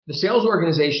The sales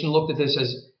organization looked at this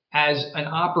as an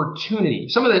opportunity.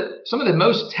 Some of the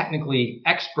most technically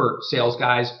expert sales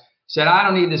guys said, I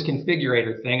don't need this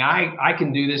configurator thing. I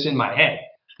can do this in my head.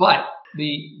 But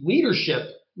the leadership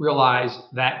realized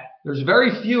that there's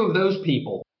very few of those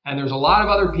people, and there's a lot of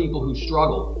other people who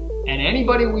struggle. And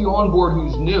anybody we onboard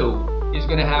who's new is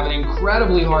going to have an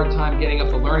incredibly hard time getting up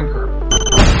the learning curve.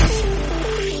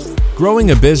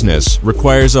 Growing a business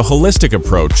requires a holistic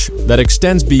approach that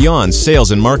extends beyond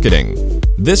sales and marketing.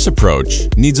 This approach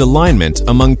needs alignment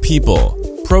among people,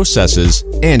 processes,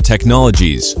 and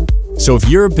technologies. So if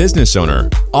you're a business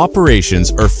owner,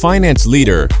 operations, or finance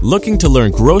leader looking to learn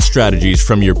growth strategies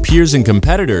from your peers and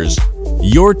competitors,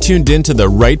 you're tuned into the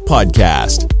right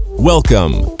podcast.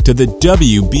 Welcome to the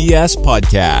WBS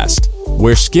Podcast,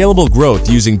 where scalable growth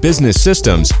using business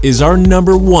systems is our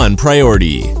number one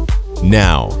priority.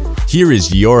 Now, here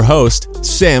is your host,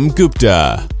 Sam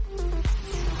Gupta.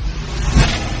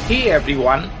 Hey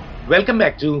everyone, welcome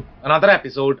back to another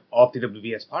episode of the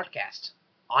WBS Podcast.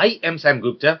 I am Sam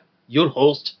Gupta, your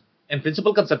host and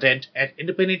principal consultant at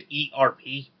independent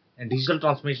ERP and digital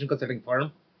transformation consulting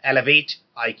firm Elevate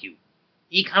IQ.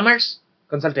 E-commerce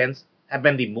consultants have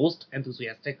been the most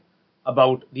enthusiastic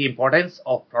about the importance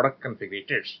of product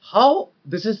configurators. How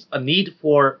this is a need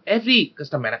for every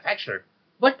custom manufacturer,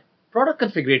 but product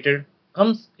configurator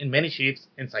comes in many shapes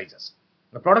and sizes.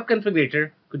 The product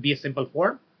configurator could be a simple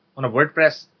form on a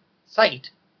WordPress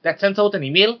site that sends out an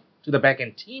email to the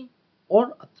backend team,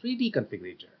 or a 3D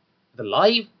configurator, the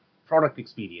live product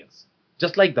experience,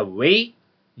 just like the way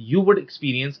you would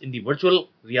experience in the virtual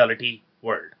reality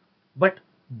world. But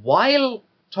while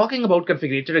talking about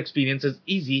configurator experience is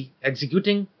easy,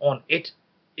 executing on it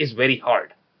is very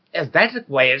hard, as that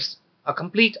requires a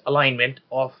complete alignment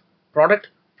of product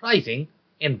pricing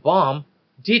and BOM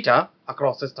data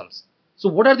across systems. So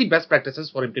what are the best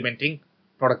practices for implementing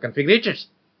product configurators?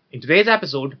 In today's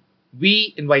episode,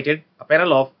 we invited a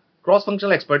panel of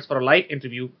cross-functional experts for a live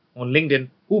interview on LinkedIn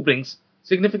who brings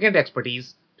significant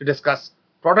expertise to discuss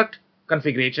product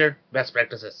configurator best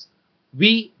practices.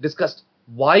 We discussed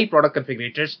why product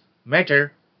configurators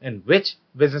matter and which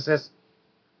businesses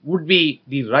would be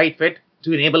the right fit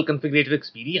to enable configurator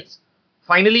experience.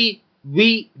 Finally,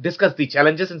 we discussed the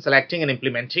challenges in selecting and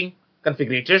implementing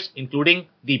configurators, including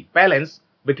the balance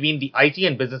between the IT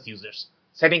and business users,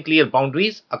 setting clear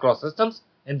boundaries across systems,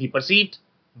 and the perceived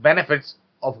benefits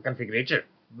of a configurator.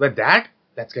 With that,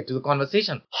 let's get to the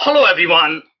conversation. Hello,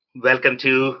 everyone. Welcome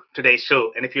to today's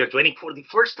show. And if you're joining for the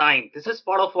first time, this is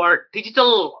part of our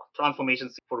digital transformation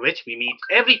for which we meet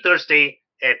every Thursday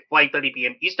at 5:30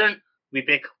 p.m. Eastern. We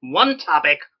pick one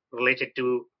topic related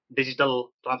to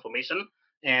digital transformation,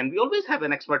 and we always have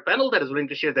an expert panel that is willing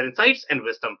to share their insights and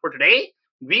wisdom. For today,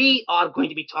 we are going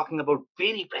to be talking about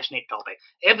very passionate topic.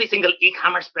 Every single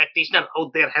e-commerce practitioner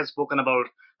out there has spoken about,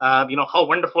 how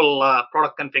wonderful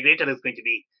product configurator is going to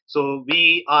be. So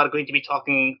we are going to be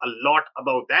talking a lot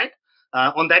about that.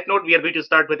 On that note, we are going to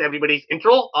start with everybody's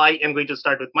intro. I am going to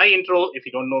start with my intro. If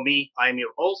you don't know me, I am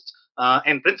your host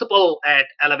and principal at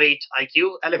Elevate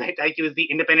IQ. Elevate IQ is the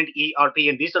independent ERP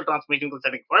and digital transformation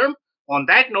consulting firm. On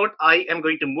that note, I am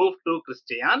going to move to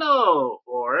Cristiano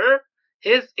for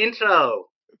his intro.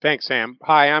 Thanks, Sam.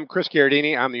 Hi, I'm Chris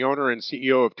Gardini. I'm the owner and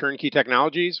CEO of Turnkey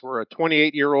Technologies. We're a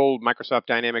 28-year-old Microsoft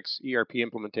Dynamics ERP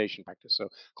implementation practice. So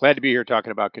glad to be here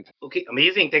talking about Okay,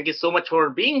 amazing. Thank you so much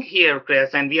for being here, Chris.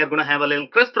 And we are going to have a little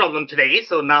Chris problem today.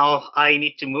 So now I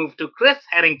need to move to Chris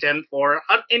Harrington for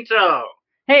her intro.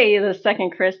 Hey, the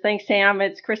second Chris. Thanks, Sam.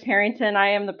 It's Chris Harrington. I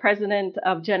am the president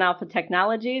of Gen Alpha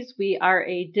Technologies. We are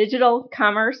a digital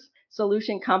commerce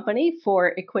solution company for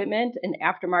equipment and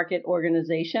aftermarket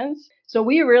organizations. So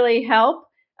we really help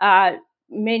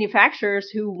manufacturers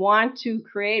who want to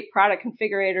create product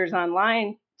configurators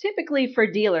online, typically for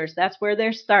dealers. That's where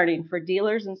they're starting, for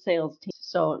dealers and sales teams.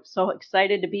 So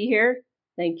excited to be here.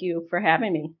 Thank you for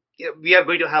having me. We are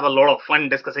going to have a lot of fun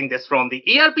discussing this from the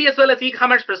ERP as well as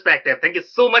e-commerce perspective. Thank you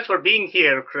so much for being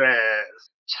here, Chris.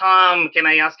 Tom, can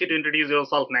I ask you to introduce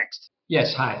yourself next?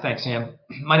 Yes, hi, thanks, Sam.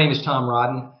 My name is Tom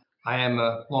Rodden. I am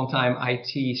a longtime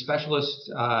IT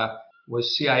specialist,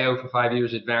 was CIO for 5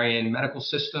 years at Varian Medical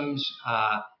Systems,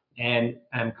 and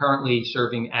am currently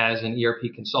serving as an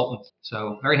ERP consultant.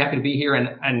 So very happy to be here.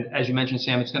 And as you mentioned,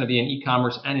 Sam, it's going to be an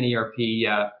e-commerce and an ERP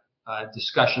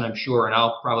discussion, I'm sure, and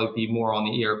I'll probably be more on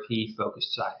the ERP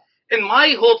focused side. And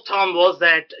my hope, Tom, was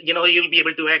that, you'll be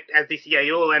able to act as the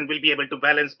CIO and will be able to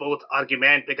balance both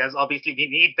argument, because obviously we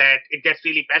need that. It gets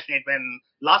really passionate when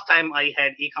last time I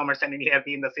had e-commerce and ERP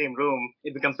in the same room,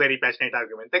 it becomes very passionate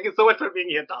argument. Thank you so much for being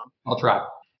here, Tom. I'll try.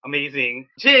 Amazing.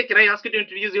 Jay, can I ask you to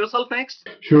introduce yourself next?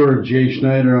 Sure. Jay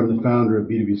Schneider. I'm the founder of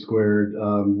B2B Squared.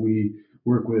 We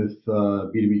work with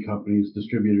B2B companies,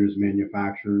 distributors,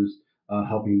 manufacturers,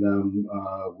 helping them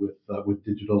with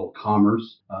digital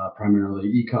commerce, primarily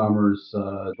e-commerce,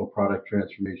 digital product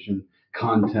transformation,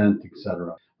 content,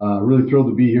 etc. Really thrilled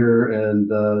to be here, and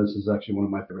this is actually one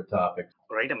of my favorite topics.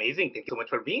 All right, amazing. Thank you so much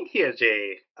for being here,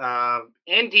 Jay.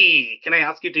 Andy, can I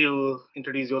ask you to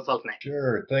introduce yourself next?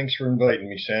 Sure. Thanks for inviting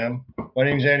me, Sam. My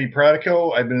name is Andy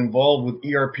Pratico. I've been involved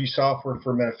with ERP software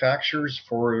for manufacturers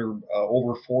for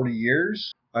over 40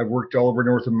 years. I've worked all over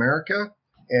North America.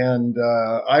 And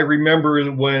I remember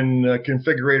when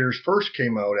configurators first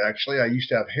came out, actually. I used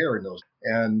to have hair in those.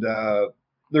 And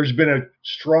there's been a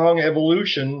strong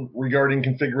evolution regarding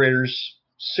configurators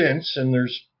since, and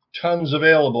there's tons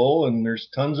available and there's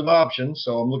tons of options.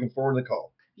 So I'm looking forward to the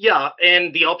call. Yeah,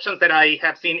 and the options that I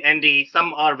have seen, Andy,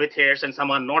 some are with hairs and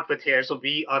some are not with hairs. So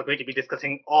we are going to be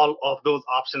discussing all of those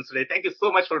options today. Thank you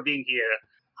so much for being here.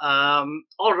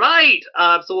 All right.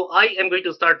 So I am going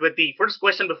to start with the first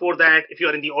question. Before that, if you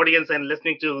are in the audience and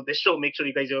listening to this show, make sure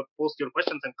you guys post your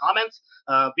questions and comments.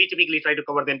 We typically try to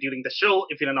cover them during the show.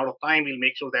 If you run out of time, we'll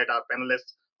make sure that our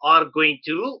panelists are going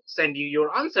to send you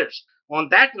your answers. On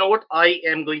that note, I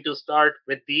am going to start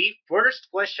with the first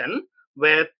question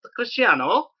with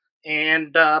Cristiano,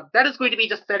 and that is going to be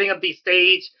just setting up the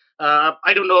stage.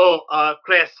 I don't know,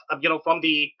 Chris, from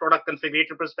the product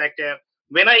configurator perspective,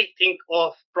 when I think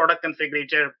of product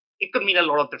configurator, it could mean a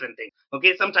lot of different things.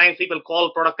 Okay, sometimes people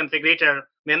call product configurator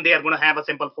when they are going to have a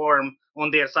simple form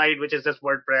on their site, which is just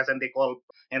WordPress,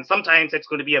 and sometimes it's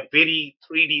going to be a very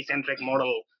 3D centric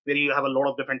model where you have a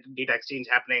lot of different data exchange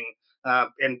happening.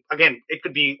 And again, it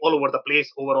could be all over the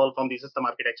place overall from the system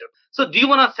architecture. So do you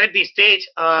want to set the stage,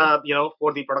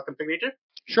 for the product configurator?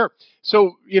 Sure.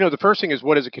 So, the first thing is,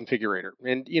 what is a configurator?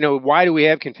 And, why do we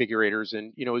have configurators?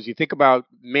 And, as you think about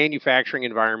manufacturing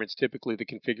environments, typically the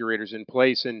configurators in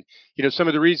place. And, some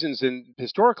of the reasons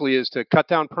historically is to cut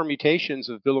down permutations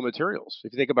of bill of materials.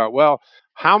 If you think about, well,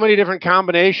 how many different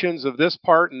combinations of this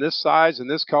part and this size and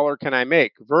this color can I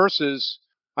make versus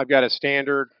I've got a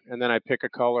standard, and then I pick a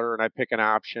color, and I pick an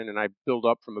option, and I build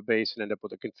up from a base and end up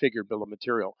with a configured bill of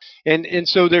material. And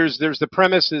so there's the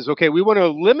premise is, okay, we want to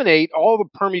eliminate all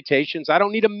the permutations. I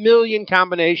don't need a million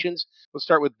combinations. Let's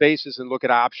start with bases and look at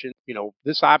options.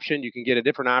 This option, you can get a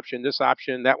different option. This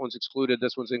option, that one's excluded.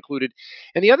 This one's included.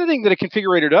 And the other thing that a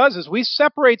configurator does is we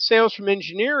separate sales from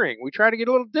engineering. We try to get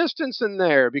a little distance in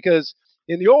there because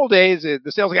in the old days,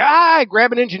 the sales guy,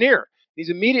 grab an engineer. He's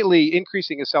immediately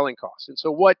increasing his selling costs. And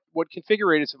so what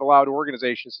configurators have allowed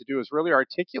organizations to do is really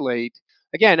articulate,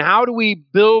 again, how do we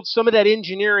build some of that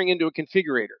engineering into a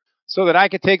configurator so that I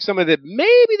could take some of that,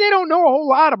 maybe they don't know a whole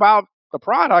lot about the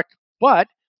product, but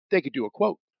they could do a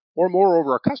quote, or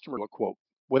moreover, a customer will quote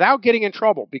without getting in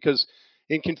trouble. Because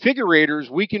in configurators,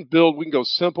 we can go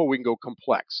simple, we can go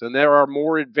complex, and there are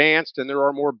more advanced and there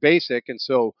are more basic. And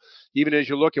so even as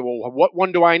you look at, well, what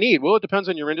one do I need? Well, it depends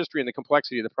on your industry and the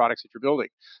complexity of the products that you're building.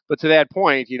 But to that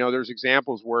point, there's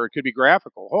examples where it could be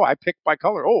graphical. Oh, I picked by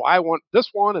color. Oh, I want this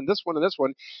one and this one and this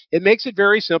one. It makes it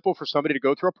very simple for somebody to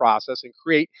go through a process and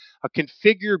create a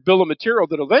configured bill of material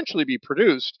that will eventually be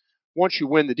produced once you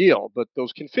win the deal. But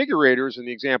those configurators and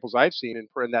the examples I've seen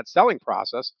in that selling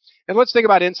process, and let's think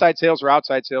about inside sales or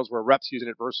outside sales where reps using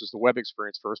it versus the web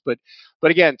experience first. But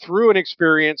again, through an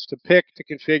experience to pick, to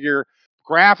configure,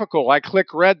 graphical, I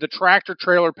click red, the tractor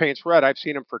trailer paints red. I've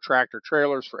seen them for tractor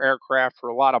trailers, for aircraft, for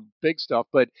a lot of big stuff,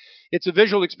 but it's a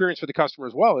visual experience for the customer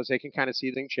as well, as they can kind of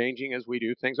see things changing as we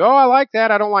do things. Oh, I like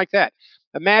that. I don't like that.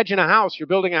 Imagine a house. You're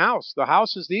building a house. The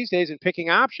houses these days in picking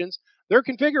options, they're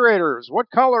configurators.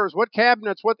 What colors, what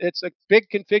cabinets, it's a big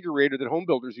configurator that home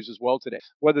builders use as well today,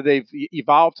 whether they've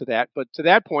evolved to that. But to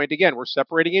that point, again, we're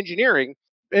separating engineering.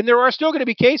 And there are still going to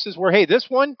be cases where, hey, this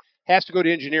one has to go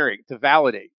to engineering to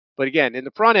validate. But again, in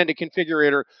the front end, a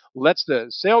configurator lets the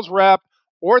sales rep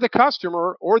or the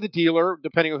customer or the dealer,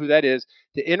 depending on who that is,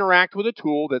 to interact with a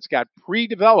tool that's got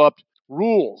pre-developed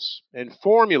rules and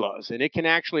formulas, and it can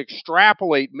actually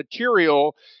extrapolate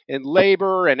material and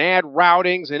labor and add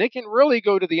routings, and it can really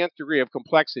go to the nth degree of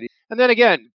complexity. And then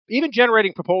again, even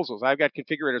generating proposals. I've got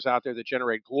configurators out there that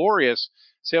generate glorious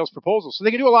sales proposals. So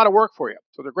they can do a lot of work for you.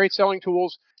 So they're great selling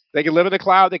tools. They can live in the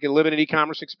cloud. They can live in an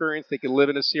e-commerce experience. They can live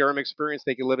in a CRM experience.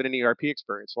 They can live in an ERP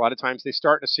experience. A lot of times they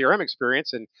start in a CRM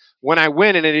experience, and when I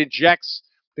win and it injects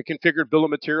the configured bill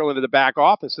of material into the back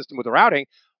office system with the routing,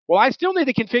 well, I still need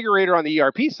the configurator on the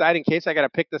ERP side in case I got to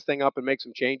pick this thing up and make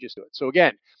some changes to it. So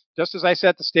again, Just as I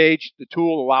set the stage, the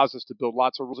tool allows us to build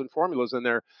lots of rules and formulas in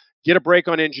there, get a break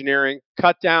on engineering,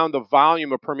 cut down the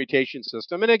volume of permutation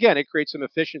system. And again, it creates some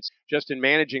efficiency just in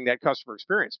managing that customer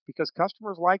experience because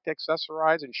customers like to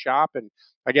accessorize and shop. And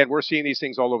again, we're seeing these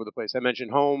things all over the place. I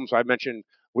mentioned homes. I mentioned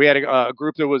we had a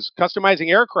group that was customizing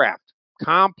aircraft.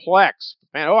 Complex.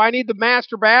 Man, oh, I need the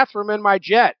master bathroom in my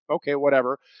jet. Okay,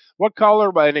 whatever. What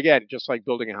color? And again, just like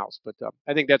building a house. But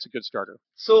I think that's a good starter.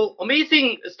 So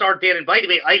amazing start there. And by the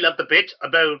way, I love the bit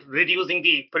about reducing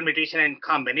the permutation and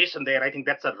combination there. I think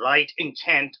that's the right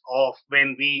intent of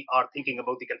when we are thinking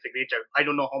about the configurator. I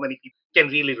don't know how many people can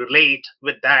really relate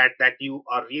with that you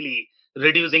are really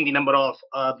reducing the number of,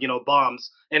 bombs.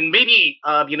 And maybe,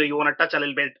 you want to touch a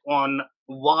little bit on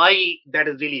why that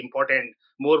is really important,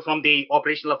 more from the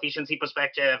operational efficiency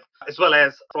perspective, as well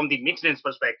as from the maintenance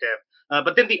perspective.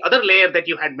 But then the other layer that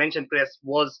you had mentioned, Chris,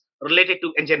 was related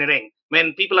to engineering.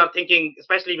 When people are thinking,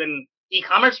 especially when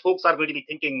e-commerce folks are going to be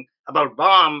thinking about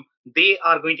BOM, they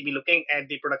are going to be looking at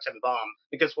the production BOM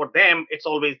because for them, it's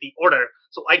always the order.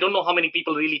 So I don't know how many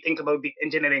people really think about the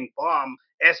engineering BOM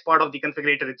as part of the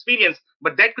configurator experience,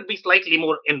 but that could be slightly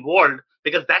more involved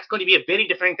because that's going to be a very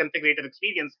different configurator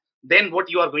experience than what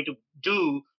you are going to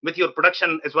do with your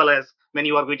production as well as when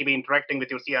you are going to be interacting with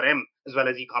your CRM as well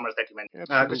as e-commerce that you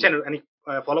mentioned. Christian, any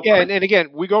follow-up? Yeah, and again,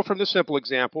 we go from the simple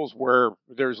examples where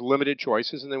there's limited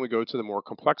choices, and then we go to the more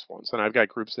complex ones. And I've got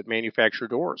groups that manufacture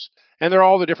doors, and they're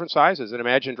all the different sizes. And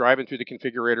imagine driving through the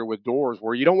configurator with doors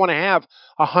where you don't want to have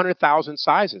 100,000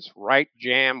 sizes, right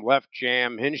jam, left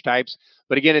jam, hinge types.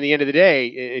 But again, at the end of the day,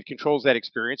 it controls that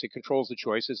experience. It controls the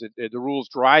choices. The rules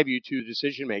drive you to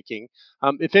decision making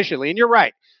efficiently. And you're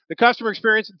right. The customer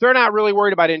experience, they're not really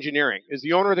worried about engineering. As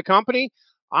the owner of the company,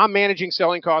 I'm managing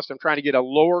selling costs. I'm trying to get a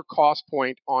lower cost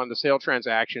point on the sale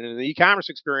transaction. And in the e-commerce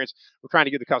experience, we're trying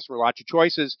to give the customer lots of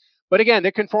choices. But again,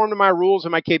 they conform to my rules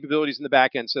and my capabilities in the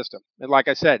back-end system. And like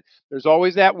I said, there's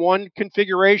always that one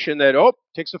configuration that,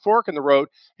 takes a fork in the road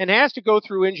and has to go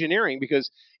through engineering because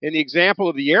in the example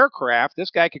of the aircraft, this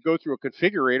guy could go through a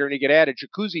configurator and he could add a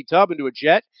jacuzzi tub into a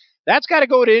jet. That's got to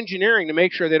go to engineering to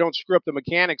make sure they don't screw up the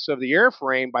mechanics of the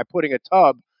airframe by putting a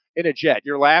tub in a jet.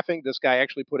 You're laughing. This guy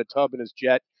actually put a tub in his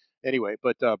jet. Anyway,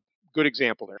 but good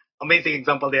example there. Amazing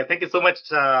example there. Thank you so much,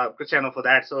 Cristiano, for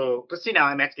that. So, Christina,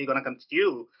 I'm actually going to come to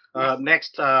you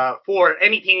next for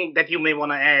anything that you may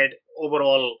want to add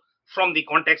overall from the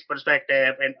context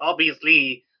perspective. And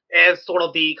obviously, as sort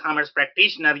of the e-commerce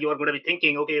practitioner, you are going to be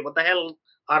thinking, okay, what the hell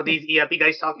are these ERP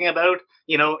guys talking about?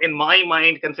 In my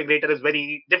mind, configurator is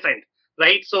very different,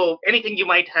 right? So anything you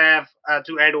might have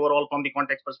to add overall from the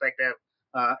context perspective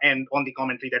and on the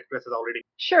commentary that Chris has already.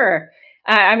 Sure.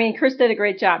 Chris did a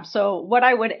great job. So what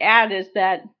I would add is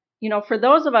that, for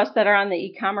those of us that are on the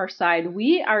e-commerce side,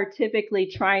 we are typically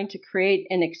trying to create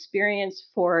an experience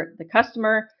for the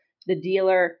customer, the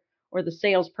dealer, or the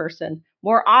salesperson.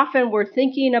 More often, we're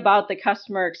thinking about the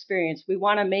customer experience. We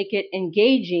want to make it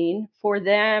engaging for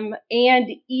them and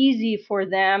easy for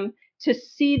them to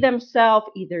see themselves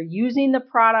either using the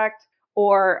product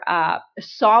or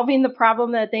solving the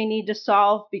problem that they need to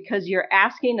solve because you're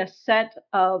asking a set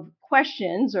of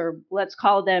questions, or let's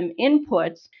call them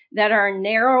inputs, that are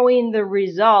narrowing the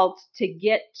results to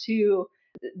get to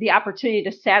the opportunity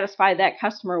to satisfy that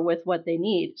customer with what they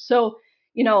need. So,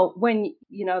 when,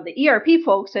 the ERP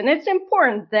folks, and it's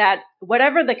important that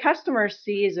whatever the customer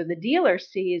sees or the dealer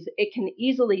sees, it can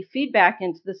easily feedback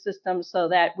into the system so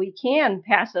that we can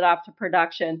pass it off to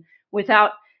production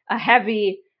without a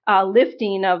heavy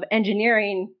lifting of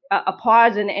engineering, a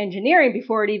pause in engineering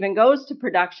before it even goes to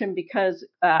production because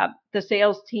the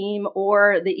sales team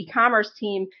or the e-commerce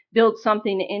team built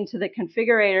something into the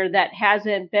configurator that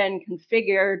hasn't been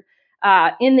configured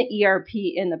in the ERP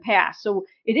in the past. So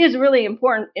it is really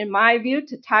important, in my view,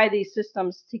 to tie these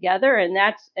systems together, and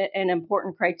that's an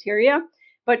important criteria.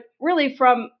 But really,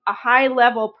 from a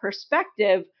high-level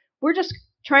perspective, we're just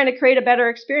trying to create a better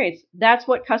experience. That's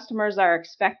what customers are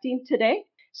expecting today.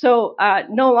 So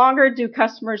no longer do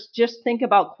customers just think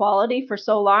about quality. For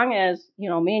so long as,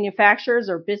 manufacturers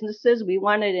or businesses, we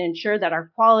wanted to ensure that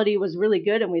our quality was really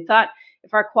good. And we thought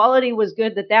if our quality was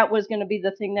good, that was going to be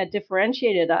the thing that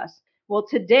differentiated us. Well,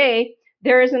 today,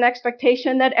 there is an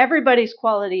expectation that everybody's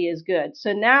quality is good.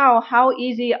 So now, how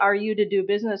easy are you to do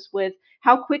business with?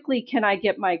 How quickly can I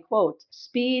get my quote?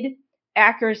 Speed,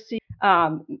 accuracy,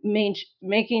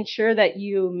 making sure that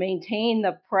you maintain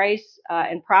the price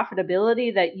and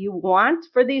profitability that you want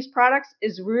for these products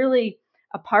is really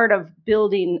a part of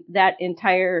building that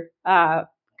entire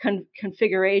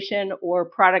configuration or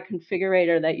product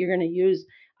configurator that you're going to use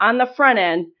on the front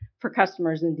end for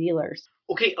customers and dealers.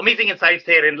 Okay, amazing insights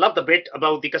there, and love the bit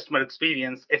about the customer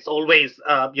experience. It's always,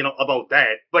 about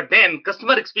that. But then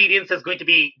customer experience is going to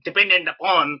be dependent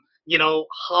upon,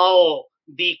 how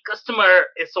the customer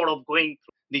is sort of going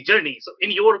through the journey. So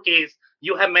in your case,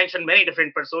 you have mentioned many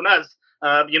different personas.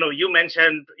 You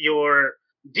mentioned your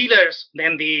dealers,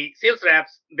 then the sales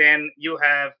reps, then you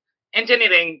have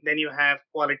engineering, then you have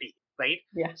quality, right?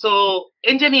 Yeah. So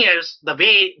engineers, the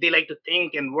way they like to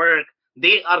think and work,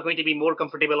 they are going to be more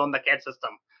comfortable on the CAD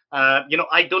system.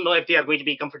 I don't know if they are going to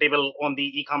be comfortable on the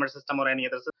e-commerce system or any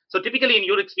other system. So typically in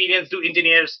your experience, do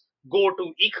engineers go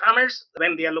to e-commerce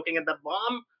when they are looking at the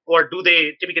BOM, or do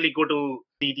they typically go to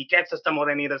the CAD system or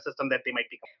any other system that they might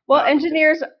be? Well,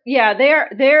 engineers, yeah,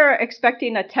 they're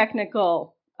expecting a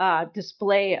technical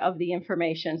display of the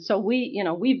information. So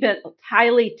we've been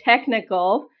highly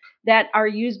technical that are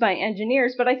used by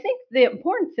engineers. But I think the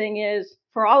important thing is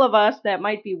for all of us that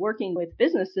might be working with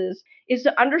businesses is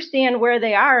to understand where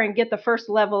they are and get the first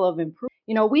level of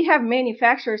improvement. We have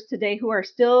manufacturers today who are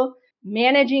still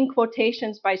managing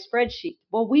quotations by spreadsheet.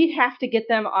 Well, we have to get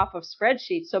them off of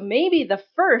spreadsheets. So maybe the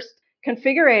first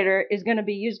configurator is going to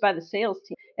be used by the sales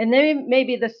team. And then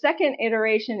maybe the second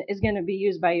iteration is going to be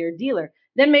used by your dealer.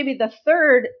 Then maybe the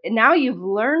third, now you've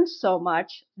learned so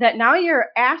much that now you're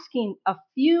asking a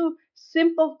few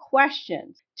simple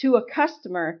questions to a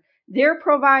customer. They're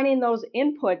providing those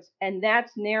inputs, and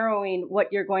that's narrowing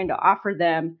what you're going to offer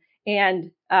them.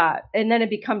 And then it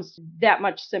becomes that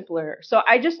much simpler. So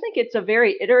I just think it's a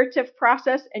very iterative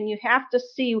process, and you have to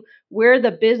see where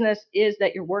the business is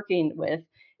that you're working with.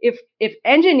 If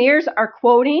engineers are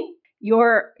quoting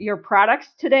your products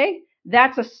today,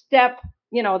 that's a step,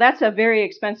 that's a very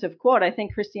expensive quote. I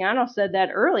think Cristiano said that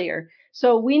earlier.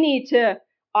 So we need to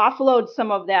offload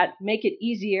some of that, make it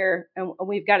easier, and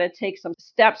we've got to take some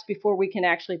steps before we can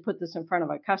actually put this in front of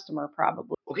a customer,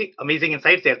 probably. Okay, amazing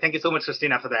insights there. Thank you so much,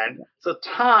 Christina, for that. So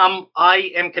Tom,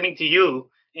 I am coming to you.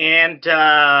 And,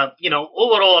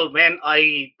 overall, when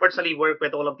I personally work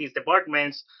with all of these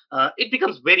departments, it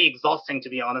becomes very exhausting, to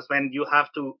be honest, when you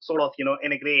have to sort of,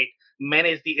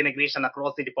 manage the integration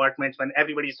across the departments, when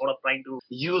everybody's sort of trying to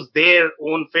use their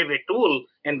own favorite tool.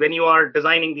 And when you are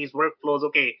designing these workflows,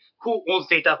 okay, who owns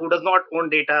data, who does not own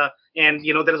data? And,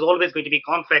 there is always going to be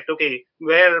conflict, okay,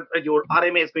 where your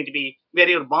RMA is going to be, where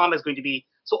your BOM is going to be.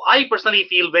 So I personally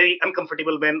feel very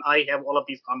uncomfortable when I have all of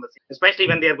these conversations, especially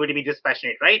when they are going to be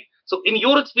dispassionate, right? So in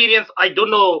your experience, I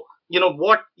don't know,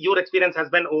 what your experience has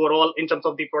been overall in terms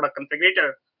of the product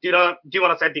configurator. Do you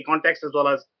want to set the context as well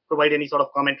as provide any sort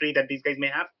of commentary that these guys may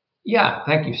have? Yeah,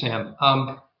 thank you, Sam.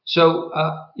 I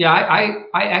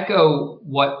echo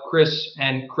what Chris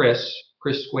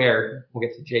squared. We'll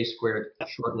get to J squared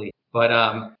shortly, but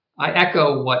I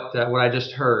echo what I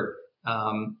just heard.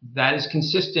 That is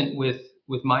consistent with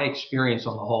my experience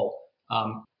on the whole.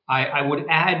 I would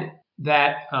add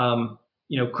that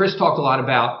Chris talked a lot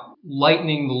about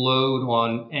lightening the load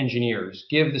on engineers,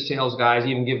 give the sales guys,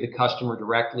 even give the customer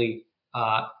directly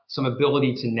some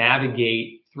ability to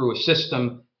navigate through a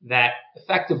system that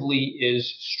effectively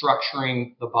is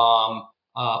structuring the BOM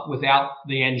without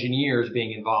the engineers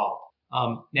being involved.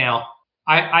 Now,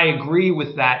 I agree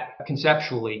with that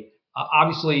conceptually.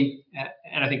 Obviously,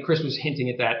 and I think Chris was hinting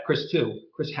at that, Chris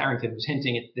Harrington was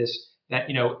hinting at this, that,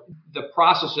 the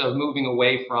process of moving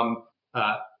away from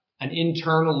an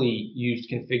internally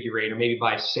used configurator, maybe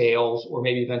by sales or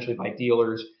maybe eventually by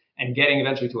dealers, and getting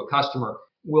eventually to a customer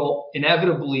will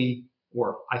inevitably,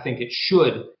 or I think it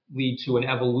should, lead to an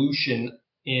evolution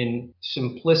in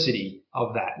simplicity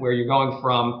of that, where you're going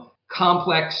from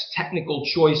complex technical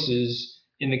choices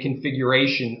in the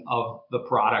configuration of the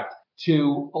product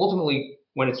to ultimately,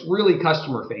 when it's really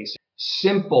customer facing,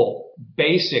 simple,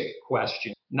 basic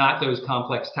questions, not those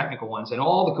complex technical ones. And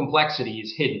all the complexity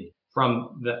is hidden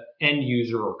from the end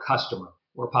user or customer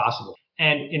where possible.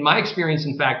 And in my experience,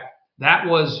 in fact, that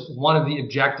was one of the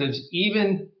objectives,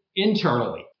 even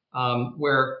internally,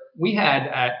 where we had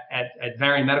at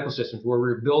Varian Medical Systems, where we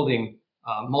were building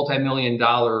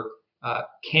multi-million-dollar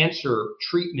cancer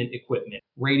treatment equipment,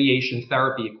 radiation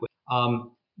therapy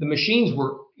equipment. The machines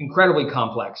were incredibly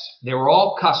complex. They were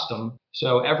all custom,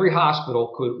 so every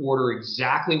hospital could order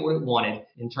exactly what it wanted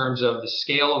in terms of the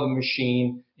scale of the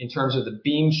machine, in terms of the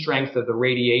beam strength of the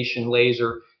radiation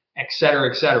laser, et cetera,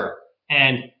 et cetera.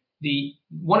 And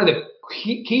one of the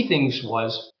key things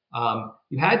was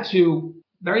you had to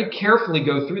very carefully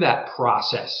go through that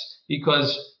process,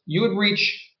 because you would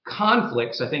reach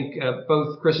conflicts. I think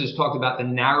both Chris has talked about the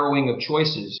narrowing of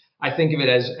choices. I think of it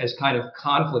as kind of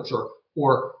conflicts,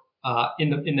 or in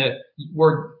the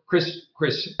word Chris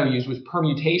used was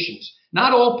permutations.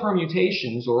 Not all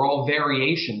permutations or all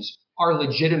variations are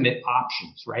legitimate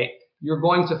options, right? You're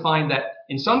going to find that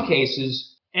in some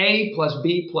cases, A plus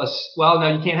B plus, well,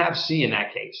 no, you can't have C in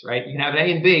that case, right? You can have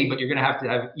A and B, but you're going to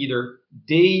have either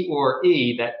D or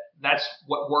E. That's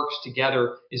what works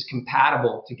together, is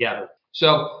compatible together.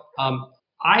 So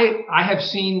I have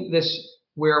seen this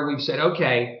where we've said,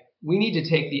 okay, we need to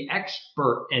take the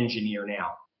expert engineer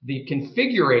now. The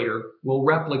configurator will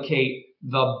replicate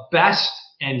the best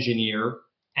engineer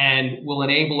and will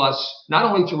enable us not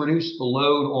only to reduce the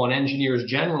load on engineers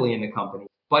generally in the company,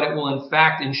 but it will in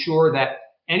fact ensure that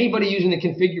anybody using the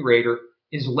configurator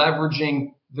is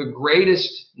leveraging the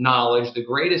greatest knowledge, the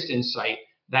greatest insight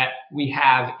that we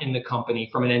have in the company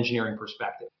from an engineering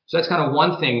perspective. So that's kind of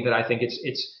one thing that I think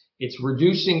it's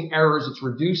reducing errors, it's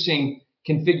reducing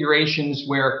configurations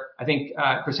where I think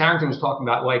Chris Harrington was talking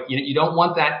about, like, you don't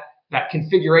want that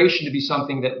configuration to be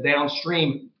something that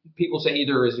downstream people say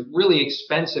either is really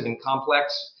expensive and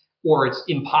complex or it's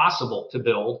impossible to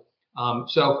build.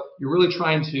 So you're really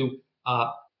trying to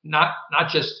not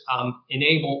just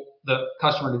enable the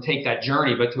customer to take that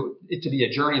journey, but it to be a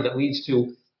journey that leads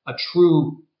to a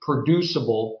true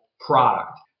producible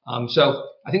product. So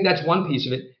I think that's one piece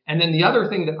of it. And then the other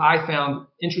thing that I found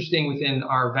interesting within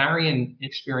our Varian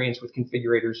experience with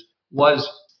configurators was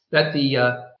that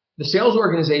the sales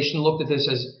organization looked at this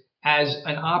as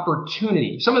an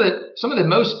opportunity. Some of the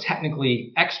most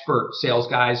technically expert sales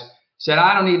guys said,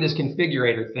 I don't need this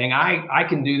configurator thing. I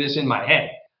can do this in my head.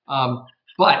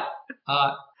 But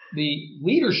the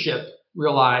leadership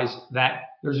realized that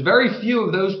there's very few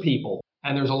of those people,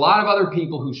 and there's a lot of other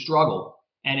people who struggle.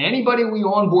 And anybody we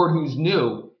onboard who's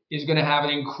new is going to have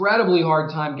an incredibly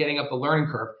hard time getting up the learning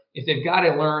curve if they've got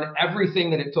to learn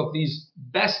everything that it took these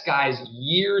best guys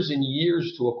years and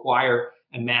years to acquire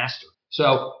and master.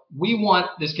 So we want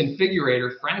this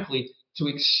configurator, frankly, to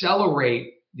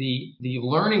accelerate the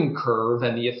learning curve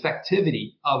and the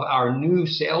effectivity of our new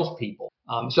salespeople.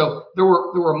 So there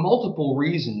were multiple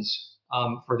reasons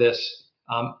for this.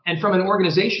 And from an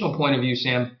organizational point of view,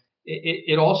 Sam,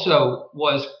 it also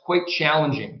was quite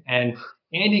challenging. And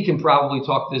Andy can probably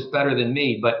talk this better than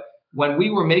me, but when we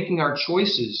were making our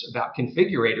choices about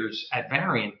configurators at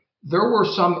Varian, there were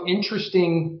some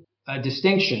interesting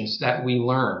distinctions that we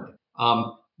learned.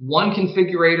 One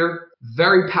configurator,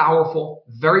 very powerful,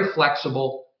 very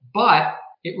flexible, but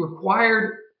it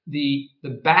required the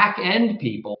back end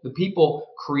people, the people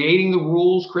creating the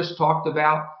rules Chris talked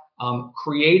about,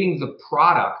 creating the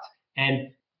product and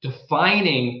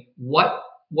defining what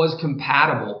was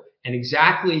compatible and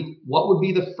exactly what would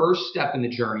be the first step in the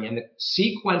journey and the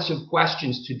sequence of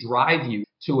questions to drive you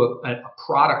to a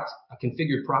product, a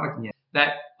configured product.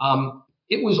 That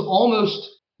it was almost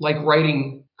like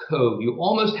writing code. You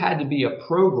almost had to be a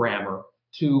programmer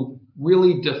to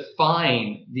really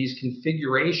define these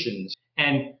configurations.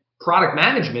 And product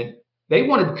management, they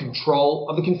wanted control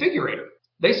of the configurator.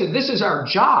 They said, this is our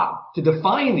job to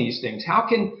define these things. How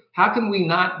can we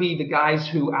not be the guys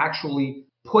who actually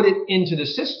put it into the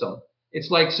system?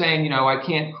 It's like saying, I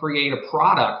can't create a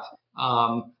product.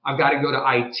 I've got to go to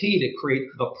IT to create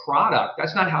the product.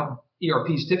 That's not how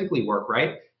ERPs typically work,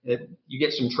 right? You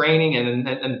get some training and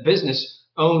the business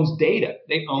owns data.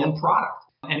 They own product.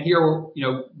 And here,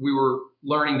 we were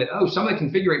learning that, some of the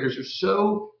configurators are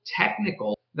so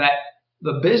technical that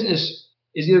the business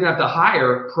is either going to have to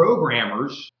hire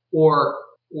programmers or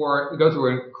go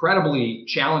through incredibly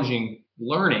challenging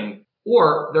learning,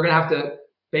 or they're going to have to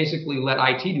basically let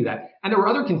IT do that. And there were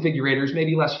other configurators,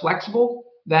 maybe less flexible,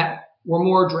 that were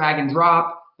more drag and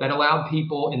drop, that allowed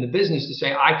people in the business to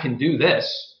say, I can do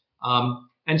this.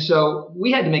 And so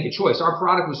we had to make a choice. Our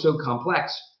product was so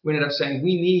complex, we ended up saying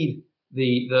we need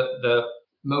the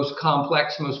most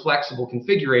complex, most flexible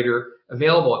configurator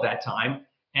available at that time.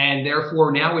 And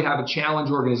therefore, now we have a challenge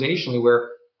organizationally where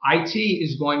IT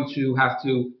is going to have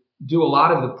to do a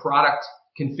lot of the product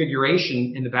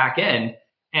configuration in the back end.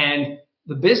 And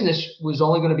the business was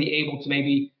only going to be able to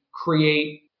maybe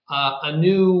create a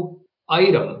new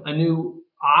item, a new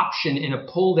option in a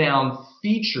pull down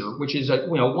feature, which is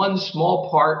one small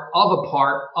part of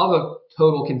a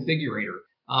total configurator.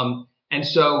 And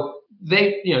so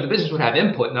the business would have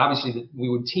input, and obviously we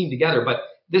would team together. But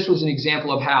this was an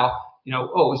example of how, it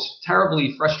was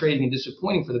terribly frustrating and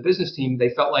disappointing for the business team. They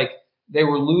felt like they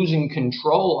were losing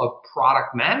control of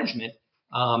product management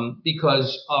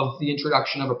because of the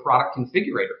introduction of a product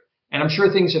configurator. And I'm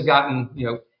sure things have gotten,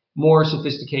 more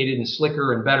sophisticated and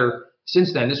slicker and better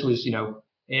since then. This was,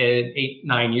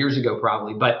 8-9 years ago,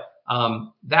 probably. But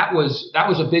that was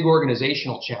a big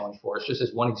organizational challenge for us, just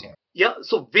as one example. Yeah,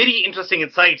 so very interesting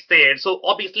insights there. So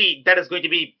obviously that is going to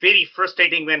be very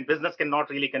frustrating when business cannot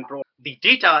really control the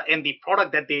data and the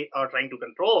product that they are trying to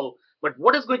control. But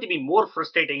what is going to be more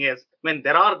frustrating is when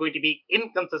there are going to be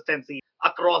inconsistencies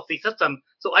across the system.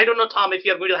 So I don't know, Tom, if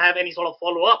you're going to have any sort of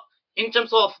follow up in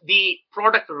terms of the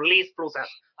product release process.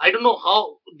 I don't know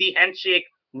how the handshake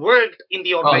worked in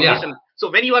the Oh yeah. organization. So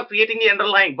when you are creating the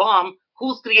underlying bomb,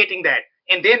 who's creating that?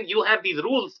 And then you have these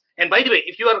rules. And by the way,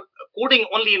 if you are coding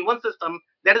only in one system,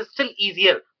 that is still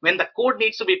easier. When the code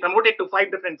needs to be promoted to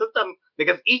 5 different systems,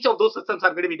 because each of those systems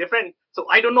are going to be different. So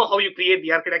I don't know how you create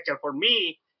the architecture. For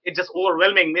me, it's just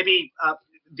overwhelming. Maybe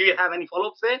do you have any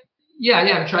follow-ups there? Yeah,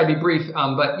 I'll try to be brief.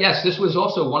 But yes, this was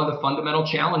also one of the fundamental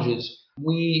challenges.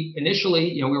 We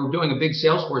initially, we were doing a big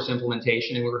Salesforce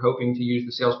implementation and we were hoping to use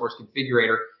the Salesforce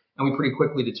configurator. And we pretty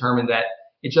quickly determined that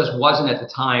it just wasn't at the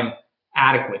time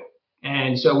adequate.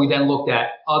 And so we then looked at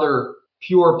other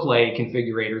pure play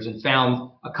configurators and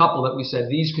found a couple that we said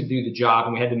these could do the job,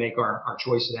 and we had to make our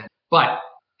choice then. But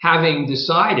having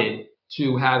decided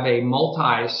to have a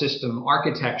multi-system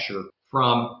architecture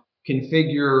from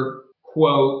configure,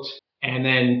 quote, and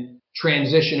then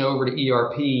transition over to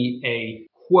ERP, a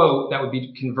quote that would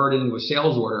be converted into a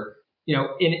sales order,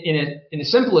 in the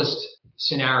simplest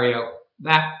scenario,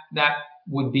 that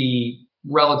would be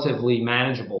relatively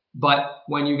manageable. But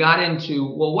when you got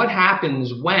into, well, what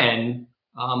happens when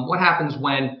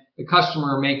the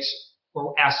customer makes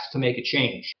or asks to make a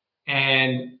change?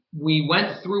 And we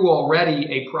went through already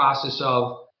a process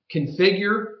of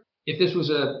configure. If this was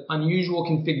an unusual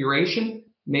configuration,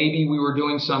 maybe we were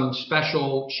doing some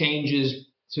special changes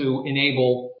to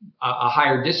enable a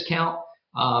higher discount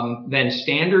than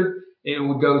standard. It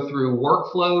would go through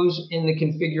workflows in the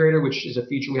configurator, which is a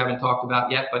feature we haven't talked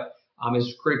about yet, but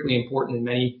is critically important in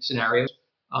many scenarios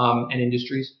and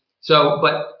industries. So,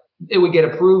 but it would get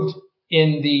approved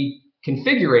in the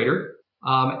configurator,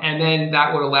 and then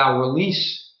that would allow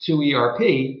release to ERP.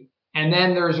 And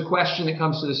then there's a question that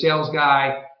comes to the sales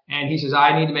guy, and he says,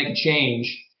 I need to make a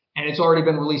change, and it's already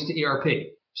been released to ERP.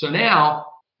 So now,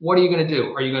 what are you going to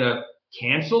do? Are you going to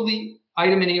cancel the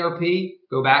item in ERP,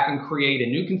 go back and create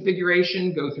a new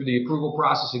configuration, go through the approval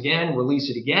process again, release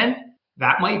it again?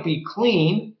 That might be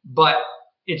clean, but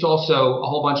it's also a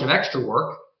whole bunch of extra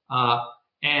work.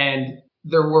 And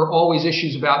there were always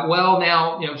issues about, well,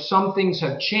 now, some things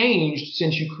have changed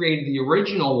since you created the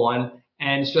original one.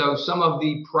 And so some of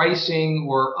the pricing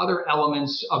or other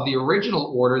elements of the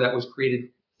original order that was created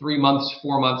 3 months,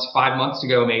 4 months, 5 months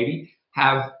ago, maybe,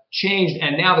 have changed.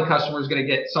 And now the customer is going to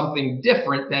get something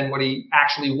different than what he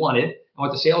actually wanted and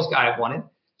what the sales guy wanted.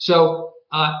 So,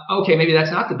 okay, maybe that's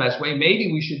not the best way.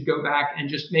 Maybe we should go back and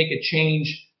just make a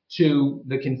change to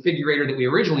the configurator that we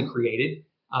originally created.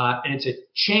 And it's a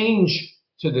change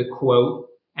to the quote,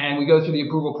 and we go through the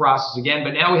approval process again.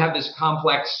 But now we have this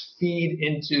complex feed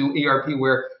into ERP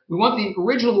where we want the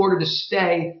original order to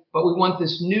stay, but we want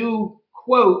this new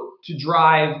quote to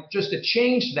drive just a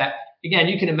change to that. Again,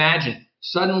 you can imagine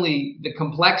suddenly the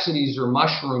complexities are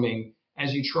mushrooming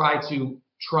as you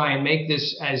try and make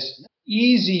this as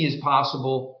easy as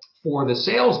possible for the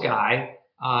sales guy,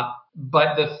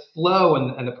 but the flow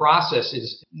and the process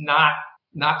is not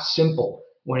simple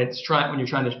when you're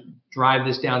trying to drive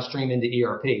this downstream into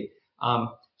ERP.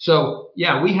 So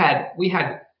yeah, we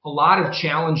had a lot of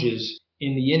challenges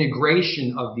in the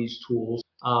integration of these tools.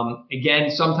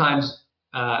 Again, sometimes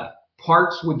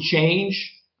parts would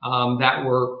change that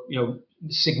were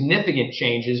significant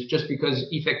changes just because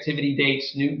effectivity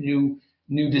dates,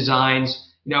 new designs,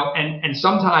 and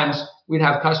sometimes we'd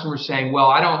have customers saying, well,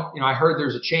 I heard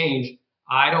there's a change.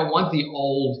 I don't want the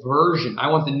old version. I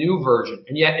want the new version.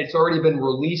 And yet it's already been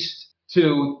released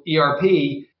to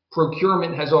ERP.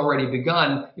 Procurement has already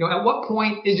begun. At what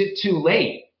point is it too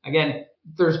late? Again,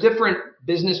 there's different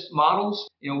business models.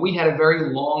 We had a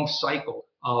very long cycle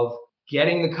of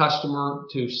getting the customer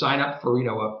to sign up for,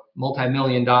 a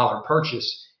multi-million-dollar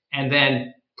purchase and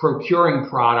then procuring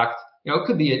product. It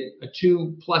could be a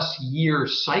 2+ year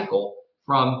cycle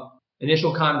from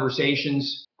initial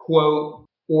conversations, quote,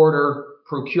 order,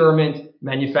 procurement,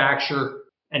 manufacture,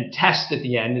 and test at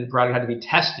the end. The product had to be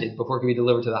tested before it could be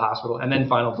delivered to the hospital, and then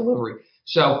final delivery.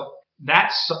 So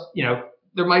that's,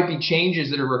 there might be changes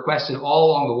that are requested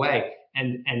all along the way.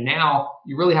 And now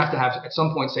you really have to have at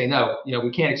some point say, no,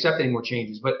 we can't accept any more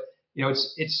changes. But,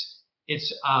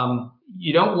 it's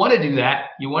you don't want to do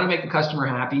that. You want to make the customer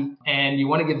happy, and you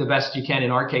want to give the best you can,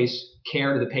 in our case,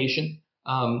 care to the patient.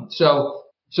 So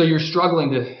you're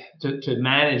struggling to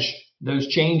manage those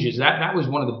changes. That was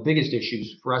one of the biggest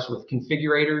issues for us with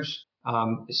configurators,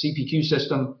 the CPQ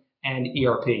system, and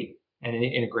ERP. and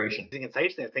integration.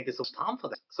 Insights there. Thank you so much, Tom, for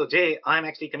that. So, Jay, I'm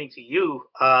actually coming to you.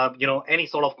 Any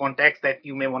sort of context that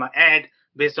you may want to add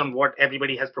based on what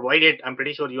everybody has provided. I'm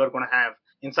pretty sure you are going to have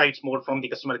insights more from the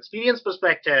customer experience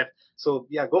perspective. So,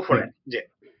 yeah, go for it, Jay.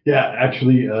 Yeah,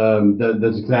 actually,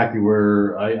 that's exactly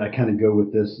where I kind of go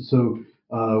with this. So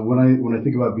when I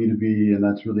think about B2B, and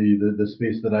that's really the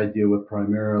space that I deal with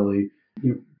primarily,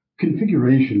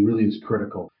 configuration really is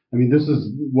critical. I mean, this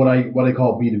is what I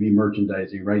call B2B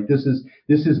merchandising, right? This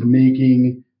is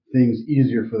making things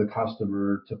easier for the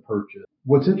customer to purchase.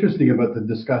 What's interesting about the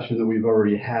discussion that we've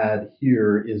already had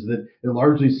here is that it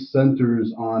largely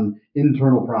centers on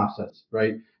internal process,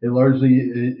 right? It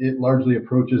largely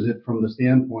approaches it from the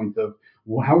standpoint of,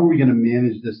 well, how are we going to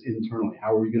manage this internally?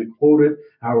 How are we going to quote it?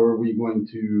 How are we going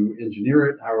to engineer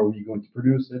it? How are we going to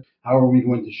produce it? How are we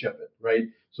going to ship it, right?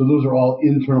 So those are all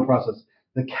internal processes.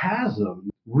 The chasm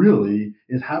really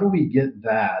is, how do we get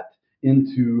that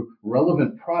into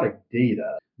relevant product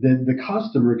data that the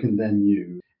customer can then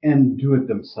use and do it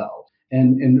themselves?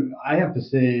 And I have to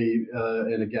say,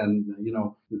 and again,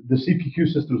 the CPQ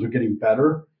systems are getting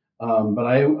better, but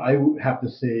I have to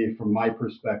say, from my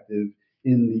perspective,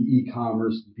 in the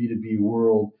e-commerce B2B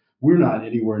world, we're not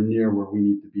anywhere near where we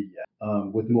need to be yet.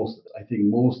 With most of it, I think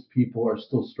most people are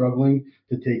still struggling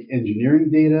to take engineering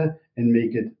data and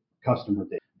make it customer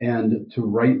data, and to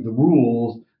write the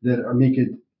rules that make it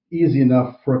easy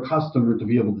enough for a customer to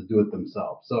be able to do it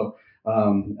themselves. So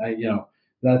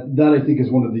that I think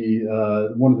is one of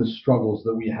the struggles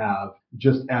that we have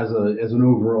just as an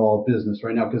overall business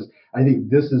right now, because I think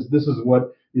this is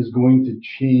what is going to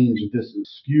change this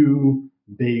SKU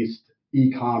based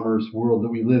e-commerce world that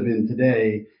we live in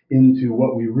today into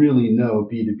what we really know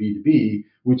B2B2B,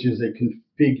 which is a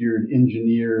configured,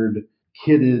 engineered,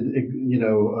 kitted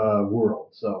world.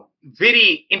 So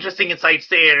very interesting insights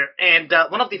there. And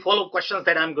one of the follow-up questions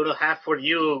that I'm going to have for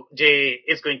you, Jay,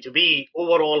 is going to be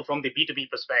overall from the B2B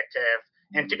perspective.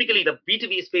 And typically the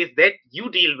B2B space that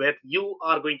you deal with, you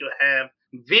are going to have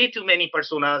way too many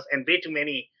personas and way too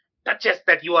many touches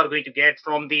that you are going to get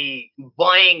from the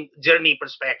buying journey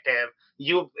perspective.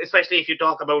 Especially if you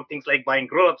talk about things like buying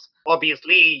groups,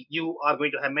 obviously you are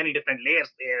going to have many different layers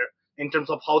there in terms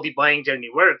of how the buying journey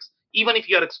works. Even if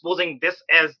you are exposing this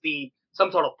as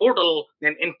some sort of portal,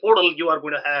 then in portal you are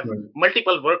going to have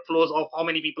multiple workflows of how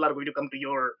many people are going to come to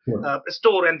your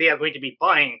store and they are going to be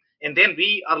buying. And then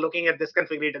we are looking at this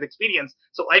configurator experience.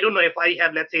 So I don't know if I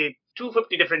have, let's say,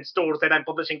 250 different stores that I'm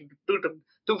publishing to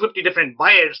 250 different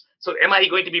buyers. So am I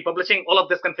going to be publishing all of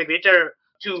this configurator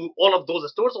to all of those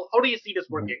stores? So how do you see this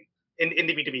working in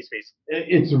the B2B space?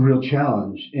 It's a real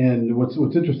challenge. And what's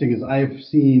interesting is I've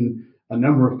seen a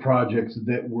number of projects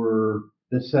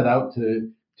that set out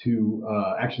to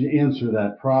actually answer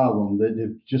that problem that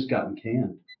have just gotten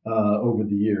canned over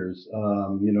the years.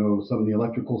 Some of the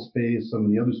electrical space, some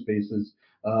of the other spaces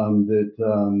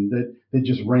that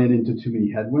just ran into too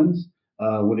many headwinds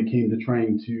when it came to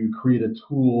trying to create a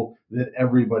tool that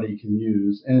everybody can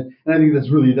use. And I think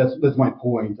that's my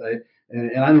point.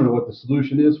 And I don't know what the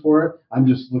solution is for it. I'm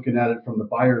just looking at it from the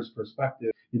buyer's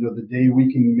perspective. The day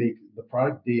we can make the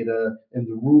product data and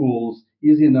the rules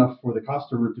easy enough for the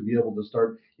customer to be able to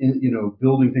start,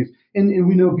 building things. And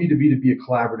we know B2B to be a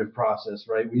collaborative process,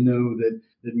 right? We know that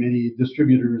many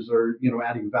distributors are,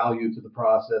 adding value to the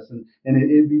process, and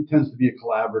it tends to be a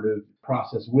collaborative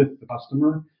process with the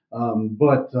customer.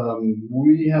 But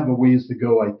we have a ways to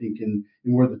go, I think, in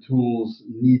where the tools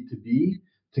need to be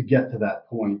to get to that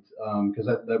point, because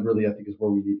that really, I think, is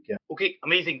where we need to get. Okay,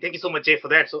 amazing. Thank you so much, Jay, for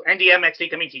that. So, Andy, I'm actually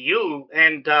coming to you,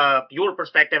 and your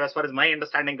perspective, as far as my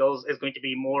understanding goes, is going to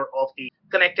be more of the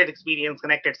connected experience,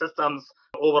 connected systems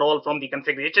overall from the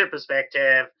configurator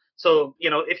perspective. So,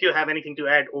 if you have anything to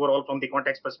add overall from the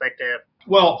context perspective.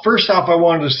 Well, first off, I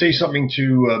wanted to say something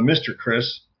to Mr.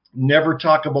 Chris. Never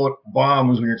talk about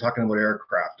bombs when you're talking about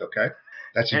aircraft, okay?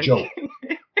 That's a joke.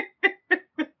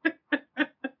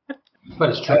 But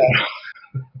it's true.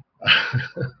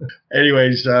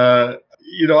 Anyways,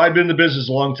 I've been in the business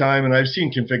a long time, and I've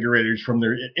seen configurators from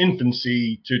their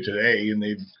infancy to today, and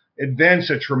they've advanced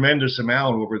a tremendous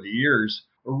amount over the years.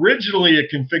 Originally, a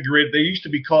configurator, they used to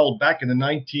be called, back in the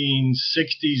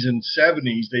 1960s and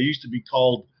 70s, they used to be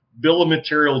called bill of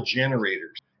material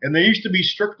generators. And they used to be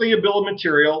strictly a bill of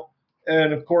material.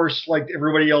 And of course, like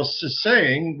everybody else is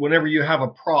saying, whenever you have a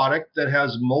product that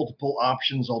has multiple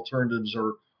options, alternatives,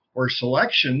 or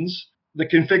selections, the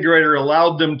configurator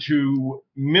allowed them to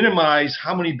minimize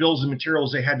how many bills of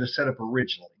materials they had to set up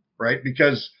originally, right?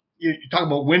 Because you talk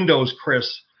about Windows,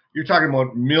 Chris, you're talking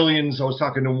about millions. I was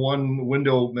talking to one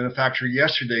window manufacturer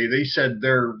yesterday. They said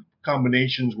their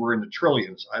combinations were in the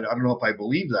trillions. I don't know if I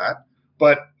believe that,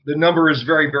 but the number is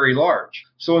very, very large.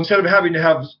 So instead of having to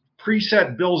have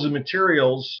preset bills of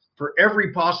materials for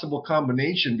every possible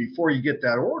combination before you get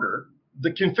that order,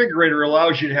 the configurator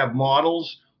allows you to have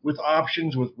models with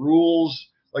options, with rules,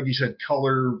 like you said,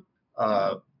 color,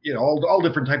 all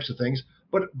different types of things.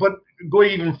 But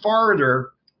going even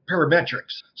farther,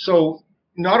 parametrics. So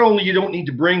not only you don't need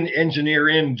to bring the engineer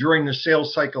in during the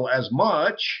sales cycle as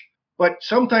much, but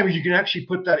sometimes you can actually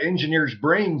put that engineer's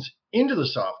brains into the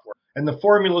software, and the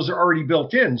formulas are already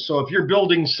built in. So if you're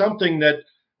building something that,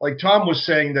 like Tom was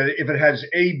saying, that if it has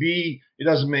A, B, it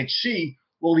doesn't make C,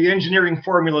 well, the engineering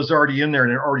formula is already in there,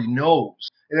 and it already knows.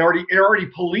 It already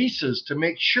polices to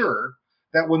make sure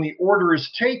that when the order is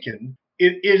taken,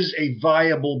 it is a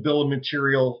viable bill of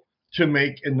material to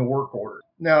make in the work order.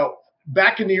 Now,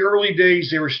 back in the early days,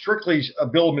 they were strictly a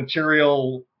bill of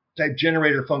material type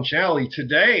generator functionality.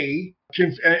 Today,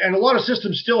 and a lot of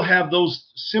systems still have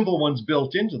those simple ones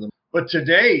built into them. But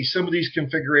today, some of these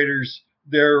configurators,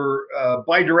 they're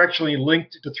bidirectionally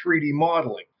linked to 3D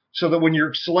modeling, so that when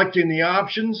you're selecting the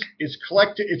options, it's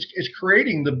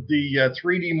creating the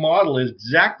 3D model at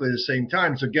exactly the same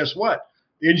time. So guess what?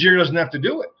 The engineer doesn't have to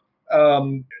do it.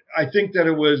 I think that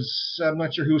it was, I'm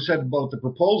not sure who said about the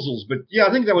proposals, but yeah,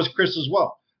 I think that was Chris as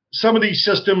well. Some of these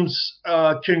systems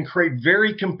can create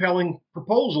very compelling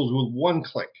proposals with one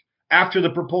click after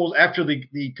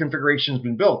the configuration has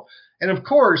been built. And of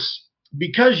course,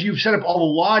 because you've set up all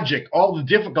the logic, all the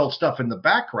difficult stuff in the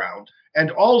background, and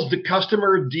all the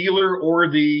customer, dealer, or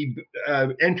the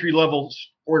entry-level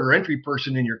order entry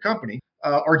person in your company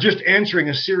are just answering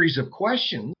a series of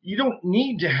questions, you don't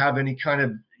need to have any kind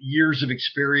of years of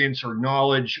experience or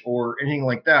knowledge or anything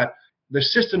like that. The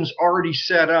system's already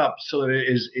set up so that it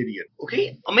is idiot.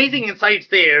 Okay, amazing insights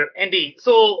there, Andy.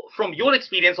 So from your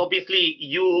experience, obviously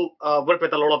you work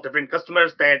with a lot of different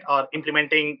customers that are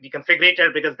implementing the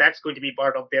configurator, because that's going to be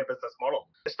part of their business model.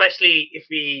 Especially if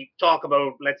we talk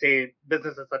about, let's say,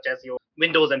 businesses such as your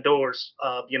windows and doors,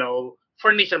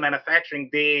 furniture manufacturing,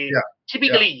 they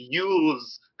typically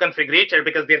use configurator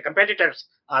because their competitors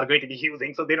are going to be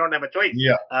using, so they don't have a choice.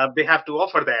 They have to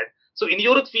offer that. So in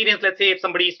your experience, let's say if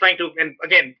somebody is trying to, and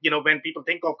again, when people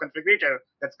think of configurator,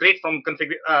 that's great from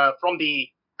the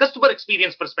customer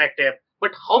experience perspective,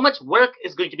 but how much work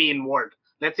is going to be involved?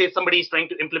 Let's say if somebody is trying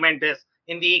to implement this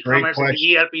in the e-commerce, in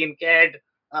the ERP, in CAD,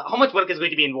 how much work is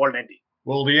going to be involved, Andy?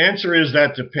 Well, the answer is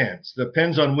that depends.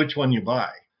 Depends on which one you buy.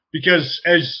 Because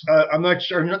as I'm not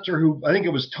sure who, I think it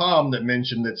was Tom that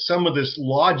mentioned that some of this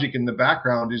logic in the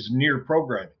background is near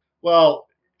programming. Well,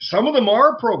 some of them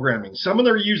are programming. Some of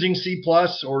them are using C+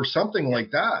 or something like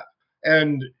that.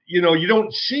 And, you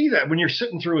don't see that when you're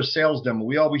sitting through a sales demo.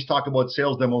 We always talk about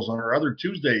sales demos on our other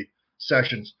Tuesday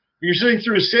sessions. When you're sitting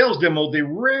through a sales demo, they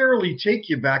rarely take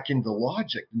you back into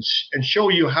logic and show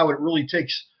you how it really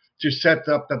takes to set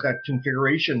up that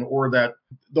configuration or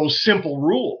those simple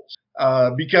rules.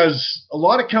 Because a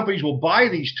lot of companies will buy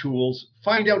these tools,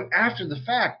 find out after the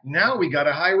fact, now we got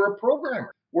to hire a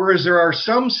programmer. Whereas there are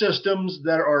some systems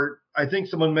that are, I think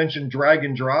someone mentioned drag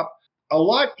and drop, a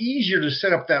lot easier to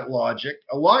set up that logic,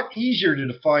 a lot easier to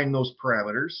define those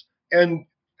parameters. And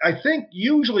I think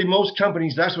usually most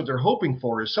companies, that's what they're hoping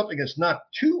for, is something that's not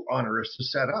too onerous to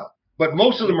set up. But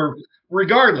most of them are,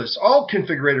 regardless, all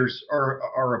configurators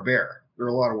are a bear. They're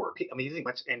a lot of work. Amazing,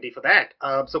 much, Andy, for that.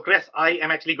 So, Chris, I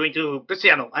am actually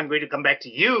Cristiano, I'm going to come back to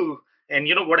you. And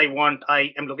you know what I want?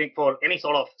 I am looking for any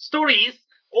sort of stories,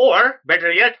 or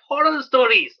better yet, horror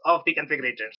stories of the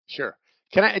configurators. Sure.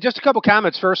 Can I just a couple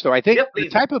comments first, though? I think the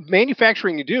type of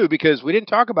manufacturing you do, because we didn't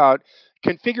talk about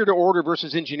configure to order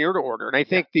versus engineer to order. And I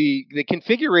think the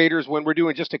configurators, when we're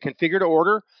doing just a configure to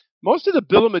order, most of the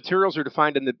bill of materials are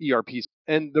defined in the ERPs,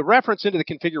 and the reference into the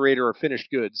configurator are finished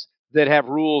goods that have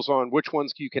rules on which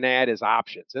ones you can add as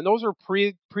options. And those are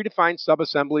predefined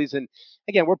sub-assemblies. And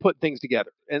again, we're putting things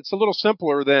together. And it's a little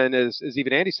simpler than, as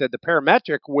even Andy said, the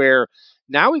parametric, where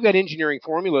now we've got engineering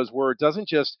formulas where it doesn't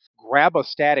just grab a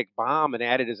static BOM and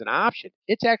add it as an option.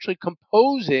 It's actually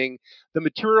composing the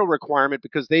material requirement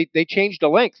because they changed the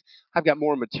length. I've got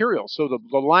more material. So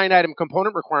the line item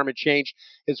component requirement changed,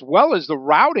 as well as the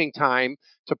routing time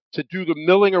to do the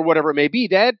milling or whatever it may be.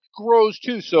 That grows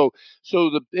too.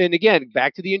 And again,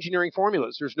 back to the engineering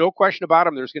formulas. There's no question about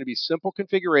them. There's going to be simple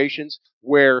configurations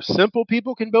where simple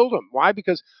people can build them. Why?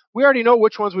 Because we already know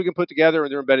which ones we can put together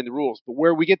and they're embedding the rules. But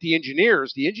where we get the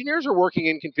engineers are working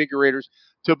in configurators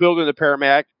to build in the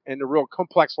parametric and the real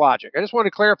complex logic. I just want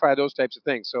to clarify those types of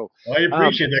things. So I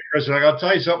appreciate that, Chris. And I got to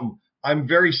tell you something. I'm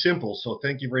very simple, so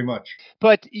thank you very much.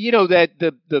 But that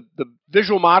the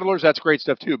visual modelers, that's great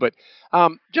stuff too. But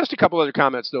just a couple other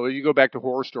comments though. You go back to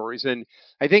horror stories, and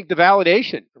I think the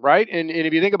validation, right? And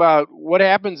if you think about what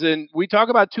happens, we talk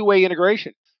about two-way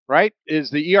integration, right? Is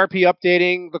the ERP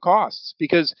updating the costs?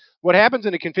 Because what happens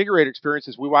in a configurator experience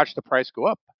is we watch the price go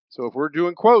up. So if we're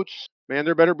doing quotes, man,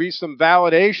 there better be some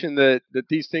validation that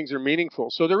these things are meaningful.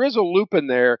 So there is a loop in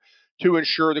there to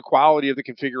ensure the quality of the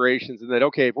configurations, and that,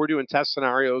 okay, if we're doing test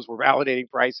scenarios, we're validating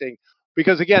pricing.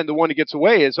 Because again, the one that gets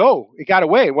away is, oh, it got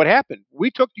away. What happened?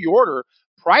 We took the order,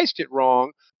 priced it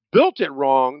wrong, built it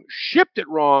wrong, shipped it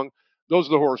wrong. Those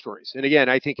are the horror stories. And again,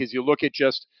 I think as you look at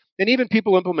and even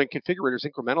people implement configurators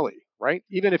incrementally, right?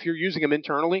 Even if you're using them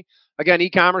internally, again,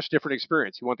 e-commerce, different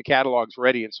experience. You want the catalogs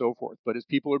ready and so forth. But as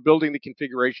people are building the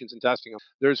configurations and testing them,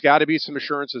 there's got to be some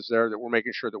assurances there that we're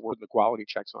making sure that we're putting the quality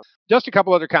checks on. Just a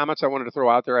couple other comments I wanted to throw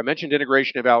out there. I mentioned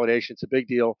integration and validation. It's a big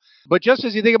deal. But just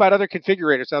as you think about other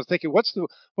configurators, I was thinking, what's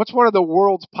one of the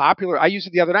world's popular? I used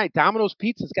it the other night. Domino's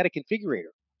Pizza's got a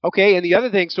configurator. Okay, and the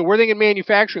other thing, so we're thinking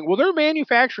manufacturing. Well, they're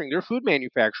manufacturing, they're food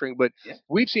manufacturing, but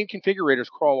we've seen configurators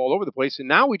crawl all over the place, and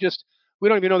now we don't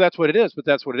even know that's what it is, but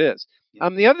that's what it is. Yeah.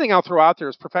 The other thing I'll throw out there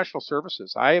is professional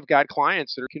services. I have got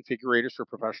clients that are configurators for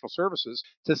professional services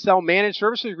to sell managed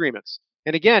services agreements.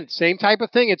 And again, same type of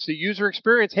thing. It's the user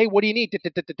experience. Hey, what do you need?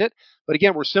 But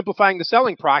again, we're simplifying the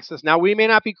selling process. Now, we may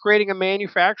not be creating a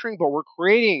manufacturing, but we're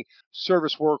creating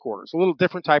service work orders, a little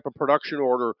different type of production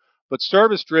order, but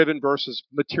service-driven versus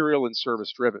material and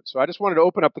service-driven. So I just wanted to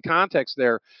open up the context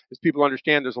there as people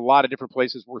understand there's a lot of different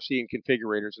places we're seeing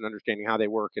configurators and understanding how they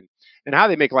work and how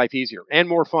they make life easier and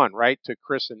more fun, right? To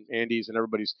Chris and Andy's and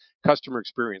everybody's customer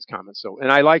experience comments. So,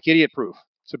 and I like idiot-proof.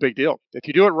 It's a big deal. If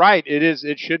you do it right,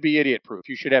 it should be idiot-proof.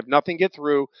 You should have nothing get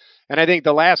through. And I think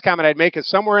the last comment I'd make is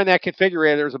somewhere in that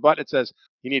configurator, there's a button that says,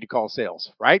 you need to call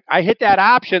sales, right? I hit that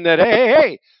option that,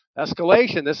 hey,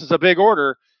 escalation, this is a big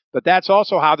order. But that's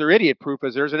also how they're idiot-proof,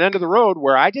 is there's an end of the road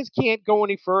where I just can't go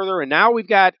any further. And now we've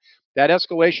got that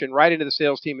escalation right into the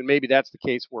sales team. And maybe that's the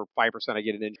case where 5% I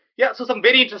get an injury. Yeah, so some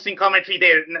very interesting commentary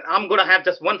there. I'm going to have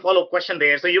just one follow-up question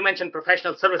there. So you mentioned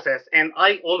professional services, and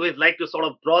I always like to sort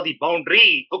of draw the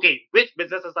boundary. Okay, which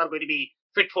businesses are going to be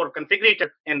fit for configurator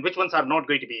and which ones are not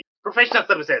going to be? Professional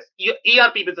services, your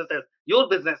ERP businesses, your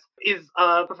business is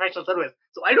a professional service.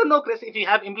 So I don't know, Chris, if you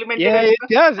have implemented it. Yeah, it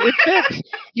does. It fits.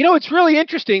 It's really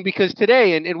interesting because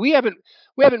today, and we haven't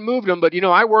moved them, but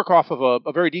I work off of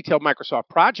a very detailed Microsoft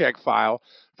project file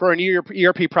for an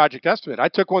ERP project estimate. I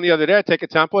took one the other day. I take a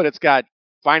template. It's got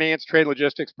finance, trade,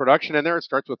 logistics, production in there. It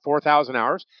starts with 4,000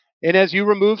 hours. And as you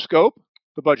remove scope,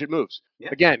 the budget moves. Yeah.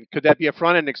 Again, could that be a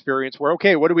front-end experience where,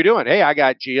 okay, what are we doing? Hey, I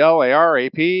got GL, AR,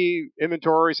 AP,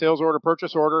 inventory, sales order,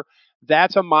 purchase order.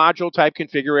 That's a module type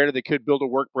configurator that could build a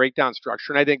work breakdown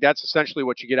structure. And I think that's essentially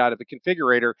what you get out of the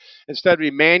configurator. Instead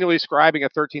of manually scribing a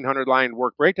 1,300 line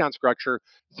work breakdown structure,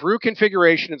 through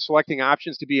configuration and selecting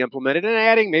options to be implemented and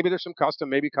adding, maybe there's some custom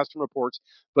reports,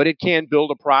 but it can build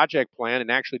a project plan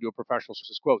and actually do a professional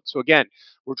services quote. So again,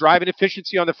 we're driving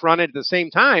efficiency on the front end. At the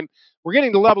same time, we're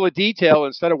getting the level of detail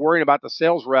instead of worrying about the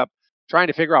sales rep trying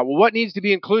to figure out, well, what needs to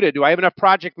be included? Do I have enough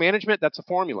project management? That's a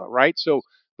formula, right? So,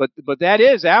 but that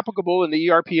is applicable in the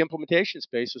ERP implementation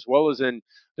space as well as in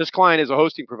this client is a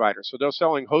hosting provider. So they're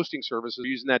selling hosting services,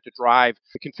 using that to drive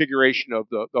the configuration of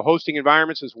the hosting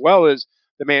environments as well as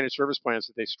the managed service plans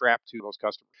that they strap to those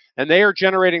customers. And they are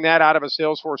generating that out of a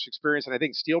Salesforce experience. And I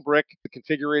think SteelBrick, the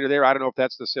configurator there, I don't know if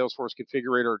that's the Salesforce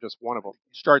configurator or just one of them.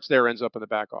 Starts there, ends up in the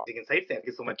back office. Insights. Thank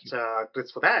you so much,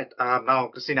 Chris, for that. Now,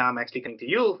 Christina, I'm actually coming to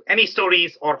you. Any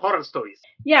stories or horror stories?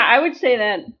 Yeah, I would say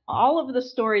that all of the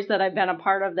stories that I've been a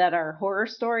part of that are horror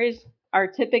stories are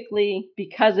typically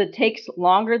because it takes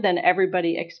longer than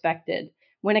everybody expected.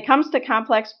 When it comes to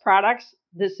complex products,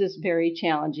 this is very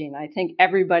challenging. I think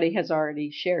everybody has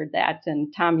already shared that.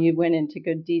 And Tom, you went into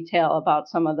good detail about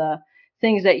some of the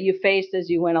things that you faced as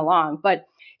you went along. But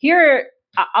here,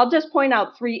 I'll just point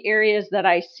out 3 areas that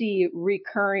I see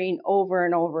recurring over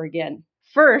and over again.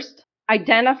 First,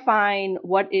 identifying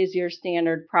what is your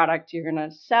standard product you're going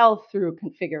to sell through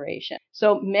configuration.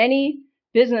 So many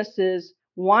businesses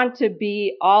want to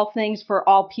be all things for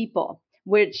all people,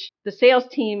 which the sales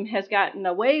team has gotten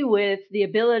away with the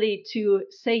ability to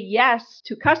say yes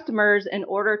to customers in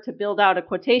order to build out a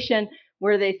quotation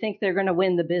where they think they're going to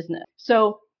win the business.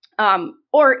 So,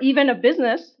 or even a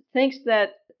business thinks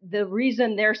that the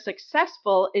reason they're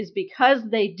successful is because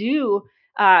they do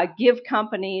give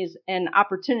companies an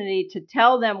opportunity to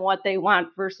tell them what they want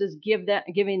versus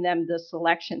giving them the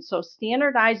selection. So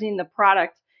standardizing the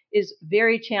product is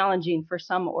very challenging for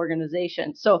some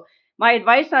organizations. So my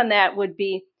advice on that would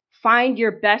be find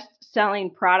your best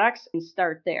selling products and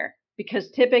start there,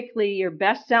 because typically your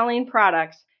best selling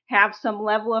products have some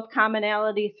level of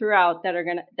commonality throughout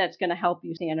that's going to help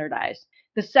you standardize.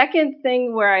 The second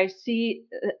thing where I see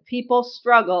people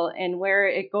struggle and where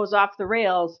it goes off the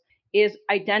rails is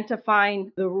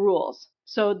identifying the rules.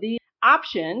 So the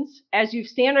options, as you've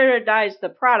standardized the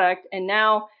product and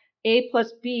now A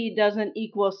plus B doesn't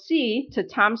equal C, to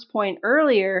Tom's point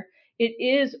earlier, it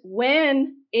is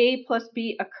when A plus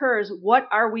B occurs, what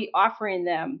are we offering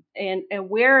them, and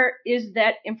where is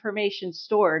that information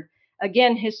stored?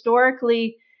 Again,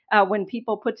 historically, when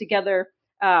people put together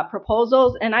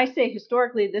proposals, and I say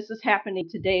historically, this is happening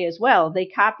today as well. They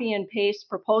copy and paste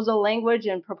proposal language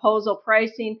and proposal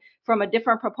pricing from a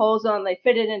different proposal, and they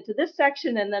fit it into this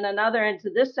section, and then another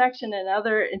into this section, and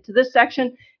another into this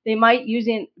section. They might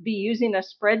be using a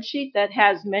spreadsheet that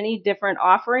has many different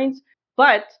offerings,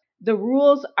 but the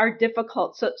rules are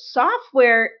difficult. So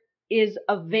software is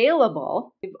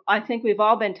available. I think we've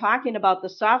all been talking about the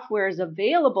software is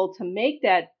available to make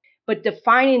that, but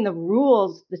defining the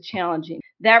rules, the challenging.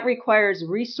 That requires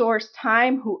resource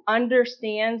time, who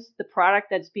understands the product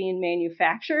that's being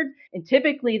manufactured. And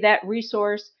typically that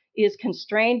resource is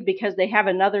constrained because they have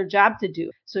another job to do.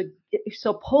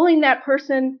 So pulling that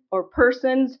person or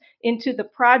persons into the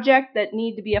project that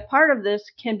need to be a part of this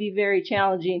can be very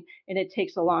challenging, and it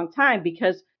takes a long time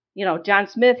because, John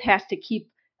Smith has to keep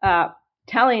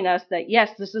telling us that, yes,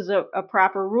 this is a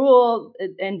proper rule,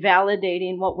 and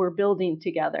validating what we're building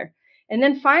together. And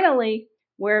then finally,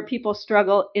 where people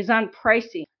struggle is on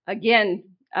pricing. Again,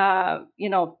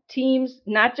 teams,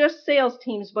 not just sales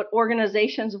teams, but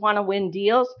organizations want to win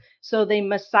deals. So they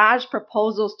massage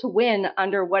proposals to win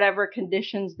under whatever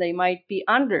conditions they might be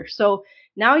under. So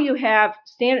now you have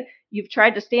you've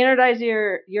tried to standardize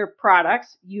your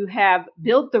products. You have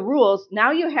built the rules.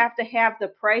 Now you have to have the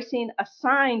pricing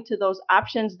assigned to those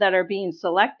options that are being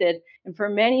selected. And for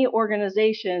many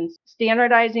organizations,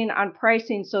 standardizing on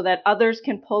pricing so that others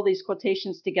can pull these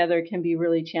quotations together can be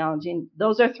really challenging.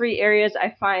 Those are three areas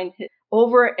I find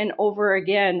over and over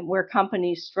again where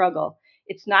companies struggle.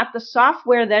 It's not the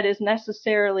software that is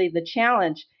necessarily the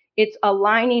challenge. It's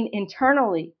aligning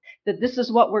internally that this is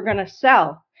what we're going to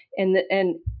sell.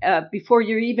 And before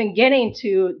you're even getting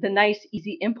to the nice,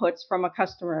 easy inputs from a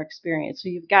customer experience. So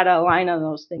you've got to align on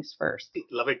those things first.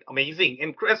 Love it. Amazing.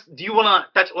 And Chris, do you want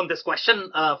to touch on this question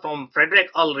from Frederick?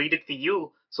 I'll read it for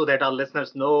you so that our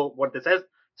listeners know what this is.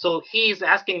 So he's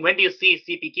asking, when do you see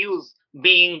CPQs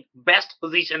being best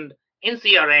positioned in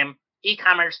CRM,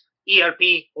 e-commerce,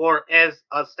 ERP, or as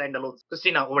a standalone?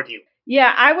 Christina, over to you.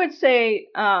 Yeah, I would say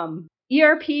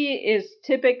ERP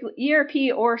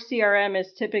or CRM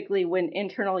is typically when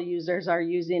internal users are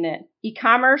using it.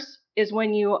 E-commerce is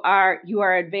when you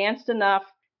are advanced enough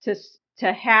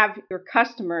to have your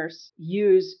customers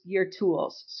use your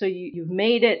tools. So you've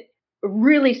made it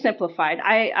really simplified.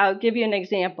 I'll give you an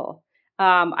example.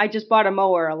 I just bought a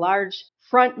mower, a large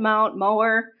front mount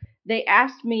mower. They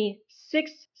asked me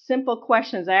 6 simple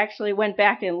questions. I actually went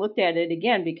back and looked at it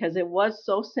again because it was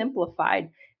so simplified.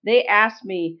 They asked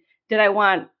me, did I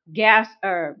want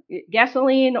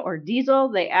gasoline or diesel?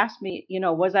 They asked me,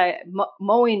 was I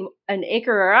mowing an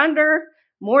acre or under,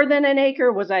 more than an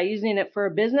acre? Was I using it for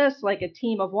a business, like a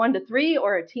team of 1 to 3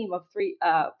 or a team of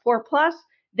 4 plus?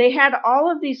 They had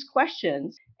all of these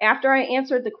questions. After I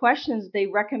answered the questions, they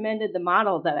recommended the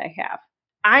model that I have.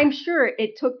 I'm sure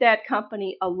it took that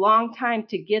company a long time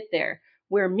to get there,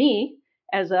 where me,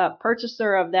 as a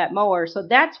purchaser of that mower, so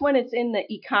that's when it's in the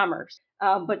e-commerce.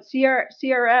 But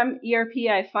CRM, ERP,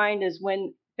 I find is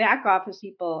when back office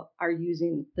people are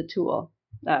using the tool,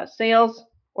 sales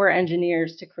or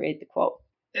engineers to create the quote.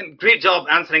 And great job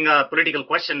answering a political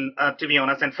question, to be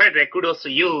honest. And Frederick, kudos to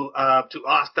you to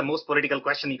ask the most political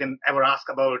question you can ever ask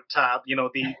about,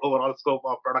 the overall scope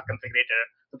of product configurator.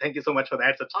 So thank you so much for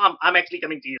that. So Tom, I'm actually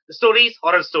coming to you. The stories,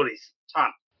 horror stories.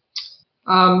 Tom.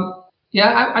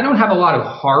 Yeah, I don't have a lot of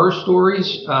horror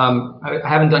stories. I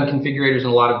haven't done configurators in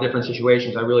a lot of different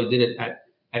situations. I really did it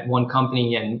at one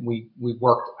company, and we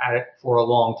worked at it for a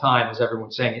long time. As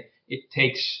everyone's saying, it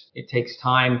takes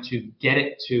time to get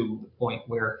it to the point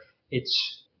where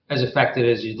it's as effective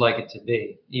as you'd like it to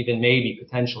be, even maybe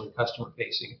potentially customer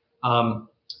facing.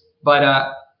 But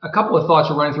a couple of thoughts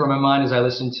are running through my mind as I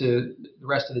listen to the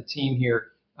rest of the team here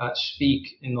speak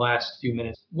in the last few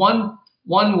minutes. One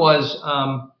was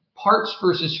parts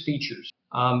versus features.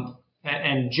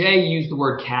 And Jay used the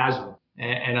word chasm,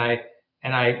 and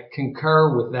I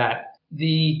concur with that.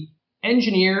 The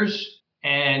engineers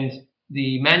and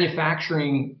the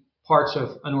manufacturing parts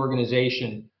of an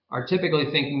organization are typically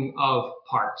thinking of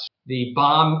parts. The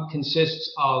BOM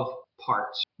consists of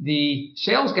parts. The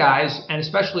sales guys, and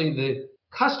especially the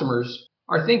customers,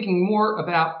 are thinking more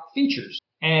about features.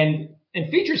 And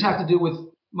features have to do with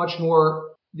much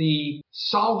more the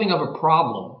solving of a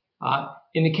problem.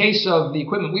 In the case of the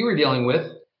equipment we were dealing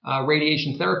with,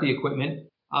 radiation therapy equipment,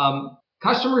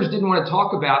 customers didn't want to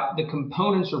talk about the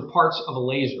components or parts of a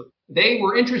laser. They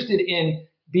were interested in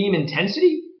beam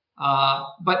intensity,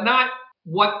 but not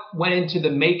what went into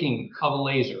the making of a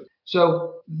laser.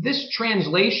 So this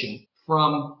translation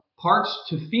from parts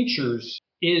to features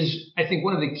is, I think,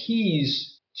 one of the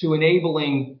keys to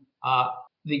enabling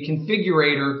the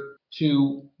configurator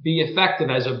to be effective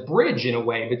as a bridge in a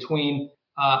way between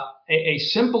a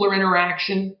simpler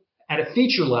interaction at a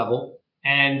feature level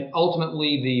and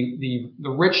ultimately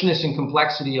the richness and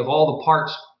complexity of all the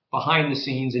parts behind the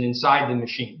scenes and inside the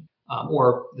machine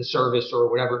or the service or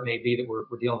whatever it may be that we're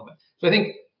dealing with. So I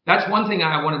think that's one thing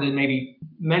I wanted to maybe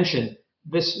mention,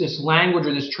 this language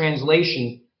or this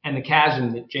translation and the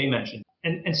chasm that Jay mentioned.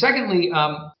 And secondly,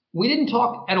 we didn't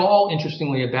talk at all,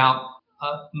 interestingly, about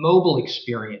mobile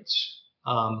experience.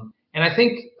 And I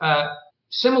think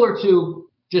similar to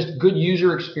just good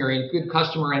user experience, good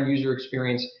customer and user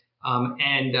experience,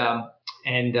 and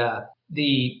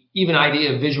the even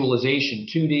idea of visualization,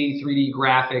 2D, 3D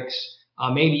graphics,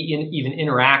 maybe even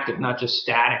interactive, not just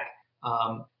static.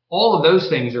 All of those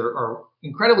things are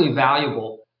incredibly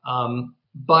valuable,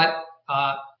 but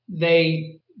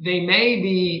they may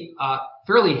be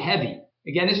fairly heavy.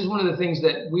 Again, this is one of the things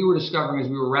that we were discovering as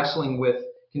we were wrestling with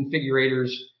configurators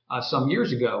some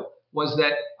years ago, was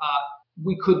that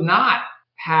we could not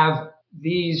have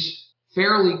these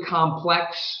fairly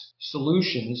complex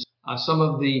solutions, some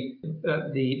of the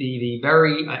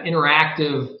very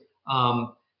interactive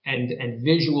and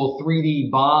visual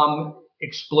 3D bomb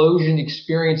explosion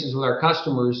experiences with our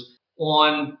customers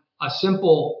on a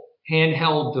simple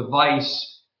handheld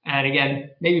device. And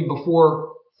again, maybe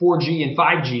before 4G and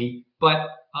 5G, but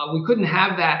we couldn't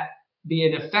have that be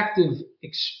an effective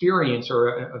experience or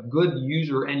a good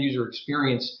end user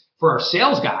experience for our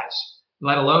sales guys,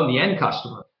 let alone the end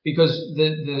customer, because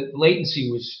the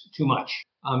latency was too much.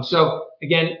 So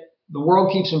again, the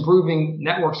world keeps improving,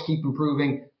 networks keep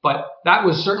improving, but that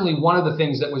was certainly one of the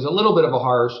things that was a little bit of a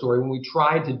horror story when we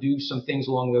tried to do some things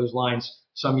along those lines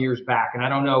some years back. And I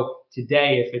don't know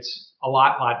today if it's a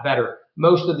lot better.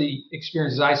 Most of the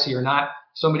experiences I see are not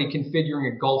somebody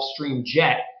configuring a Gulfstream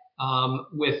jet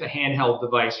with a handheld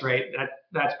device, right?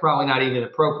 That's probably not even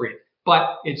appropriate,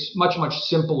 but it's much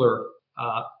simpler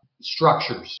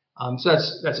structures. So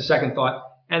that's a second thought.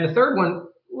 And the third one,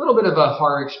 a little bit of a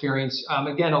horror experience.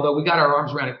 Again, although we got our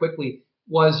arms around it quickly,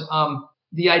 was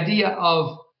the idea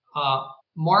of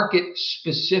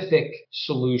market-specific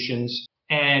solutions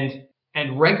and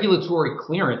regulatory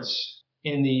clearance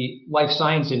in the life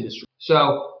science industry.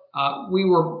 So we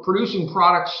were producing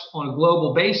products on a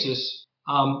global basis,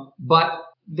 but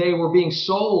they were being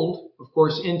sold, of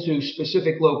course, into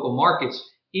specific local markets,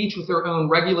 each with their own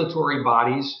regulatory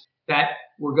bodies that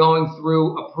were going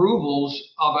through approvals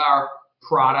of our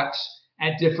products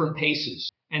at different paces.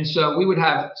 And so we would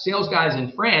have sales guys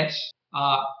in France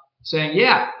saying,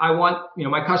 yeah, I want,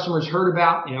 my customers heard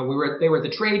about, they were at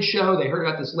the trade show, they heard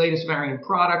about this latest variant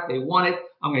product, they want it,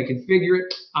 I'm going to configure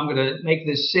it, I'm going to make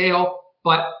this sale,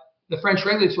 but the French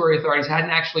regulatory authorities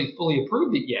hadn't actually fully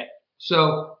approved it yet.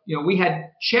 So, we had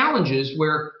challenges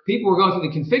where people were going through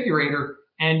the configurator,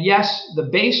 and yes, the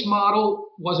base model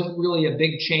wasn't really a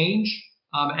big change,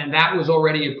 and that was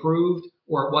already approved,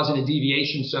 or it wasn't a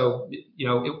deviation, so,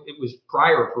 it was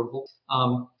prior approval.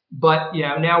 But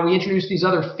now we introduce these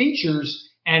other features,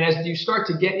 and as you start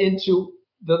to get into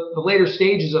the later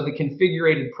stages of the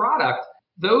configurated product,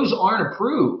 those aren't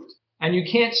approved, and you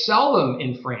can't sell them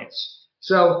in France.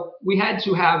 So we had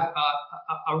to have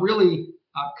a really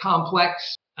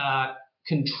complex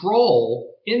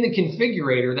control in the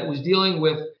configurator that was dealing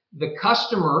with the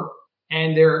customer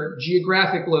and their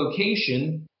geographic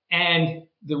location and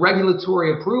the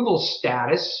regulatory approval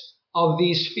status of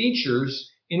these features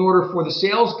in order for the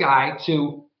sales guy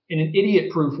to, in an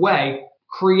idiot-proof way,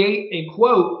 create a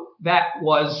quote that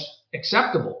was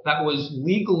acceptable, that was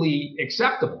legally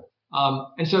acceptable.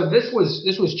 And so this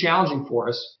was challenging for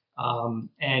us. So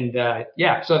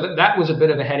that was a bit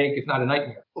of a headache, if not a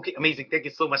nightmare. Okay, amazing. Thank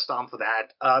you so much, Tom, for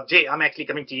that. Jay, I'm actually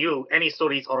coming to you. Any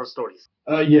stories, horror stories?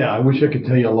 I wish I could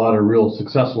tell you a lot of real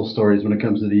successful stories when it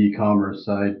comes to the e-commerce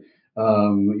side.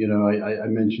 I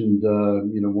mentioned,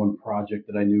 one project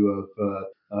that I knew of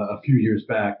a few years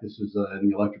back. This was in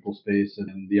the electrical space,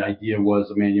 and the idea was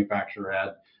a manufacturer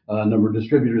had a number of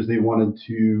distributors. They wanted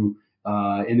to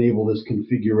enable this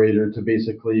configurator to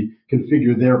basically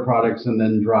configure their products and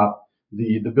then drop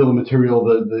the bill of material,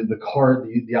 the cart,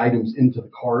 the items into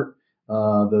the cart,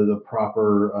 the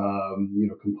proper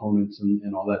components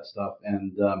and all that stuff.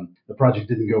 And the project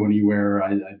didn't go anywhere.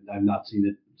 I've not seen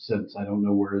it since. I don't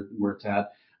know where it's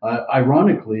at.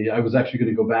 Ironically, I was actually going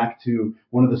to go back to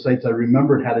one of the sites I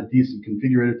remembered had a decent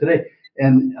configurator today,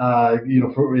 and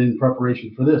in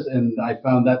preparation for this, and I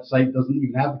found that site doesn't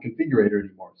even have the configurator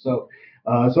anymore. So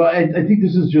I think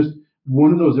this is just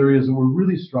one of those areas that we're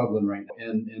really struggling right now.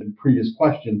 And in the previous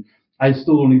question, I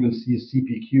still don't even see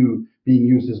CPQ being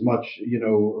used as much,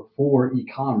 for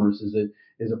e-commerce as it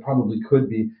probably could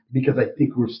be, because I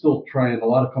think we're still trying. A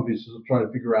lot of companies are still trying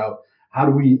to figure out how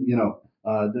do we,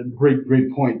 the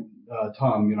great point,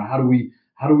 Tom. How do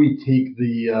we take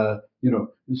the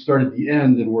start at the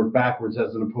end and work backwards,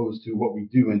 as opposed to what we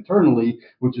do internally,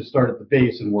 which is start at the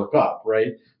base and work up,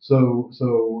 right? So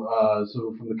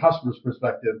from the customer's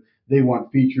perspective, they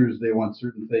want features, they want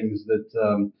certain things that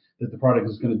the product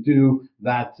is going to do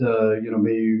that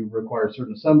may require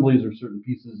certain assemblies or certain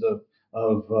pieces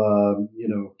of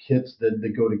kits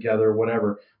that go together,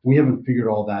 whatever. We haven't figured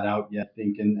all that out yet,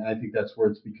 and I think that's where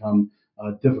it's become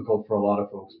difficult for a lot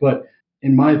of folks. But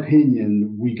in my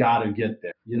opinion, we got to get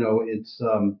there. It's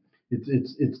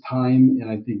time, and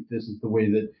I think this is the way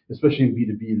that, especially in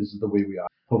B2B, this is the way we are.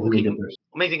 Hopefully we get there.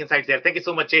 Amazing insights there. Thank you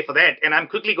so much, Jay, for that. And I'm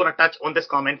quickly going to touch on this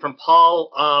comment from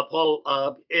Paul. Paul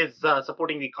is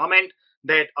supporting the comment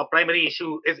that a primary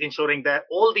issue is ensuring that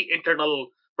all the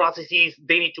internal processes,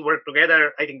 they need to work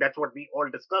together. I think that's what we all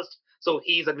discussed. So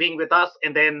he's agreeing with us.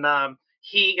 And then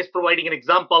he is providing an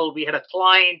example. We had a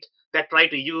client that tried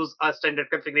to use a standard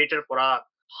configurator for a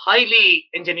highly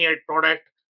engineered product,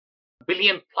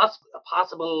 billion plus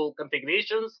possible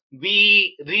configurations.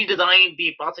 We redesigned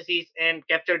the processes and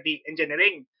captured the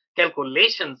engineering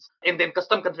calculations, and then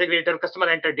custom configurator, customer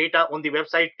entered data on the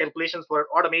website, calculations were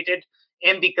automated,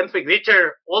 and the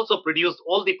configurator also produced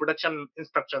all the production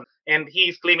instructions. And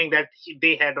he's claiming that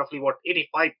they had roughly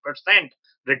 85%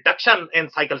 reduction in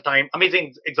cycle time.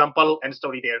 Amazing example and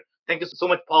story there. Thank you so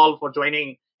much, Paul, for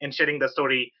joining and sharing the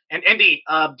story. And Andy,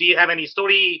 do you have any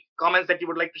story comments that you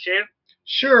would like to share?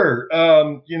 Sure.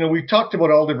 We talked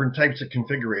about all different types of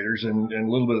configurators and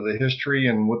a little bit of the history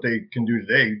and what they can do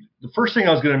today. The first thing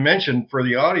I was going to mention for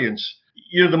the audience,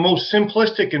 the most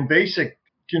simplistic and basic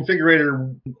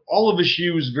configurator all of us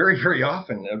use very, very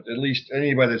often, at least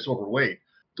anybody that's overweight,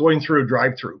 going through a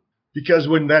drive-through. Because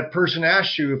when that person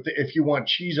asks you if you want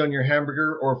cheese on your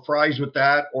hamburger or fries with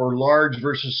that or large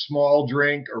versus small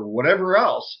drink or whatever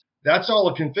else, that's all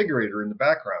a configurator in the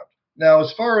background. Now,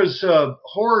 as far as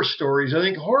horror stories, I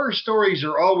think horror stories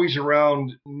are always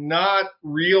around not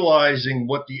realizing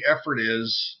what the effort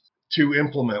is to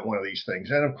implement one of these things.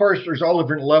 And of course, there's all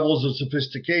different levels of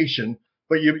sophistication,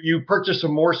 but you purchase a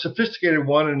more sophisticated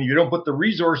one and you don't put the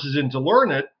resources in to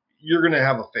learn it, you're going to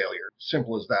have a failure.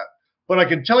 Simple as that. But I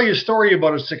can tell you a story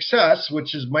about a success,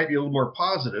 which might be a little more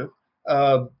positive.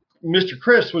 Mr.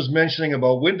 Chris was mentioning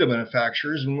about window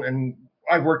manufacturers, and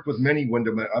I've worked with many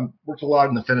I've worked a lot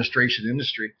in the fenestration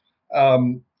industry.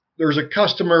 There's a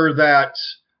customer that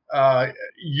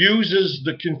uses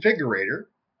the configurator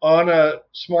on a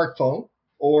smartphone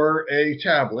or a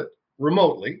tablet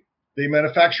remotely. They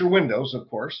manufacture windows, of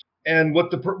course. And what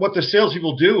the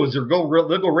salespeople do is they'll go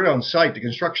right on site, the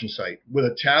construction site, with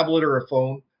a tablet or a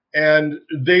phone, and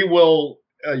they will,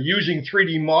 using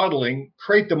 3D modeling,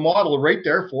 create the model right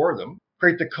there for them,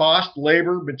 create the cost,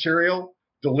 labor, material,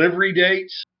 delivery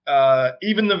dates,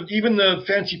 even the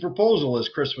fancy proposal, as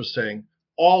Chris was saying,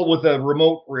 all with a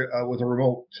remote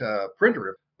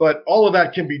printer. But all of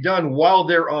that can be done while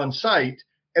they're on site,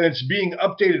 and it's being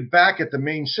updated back at the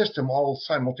main system all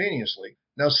simultaneously.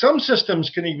 Now, some systems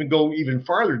can even go even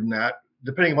farther than that,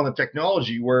 depending upon the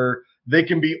technology, where they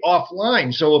can be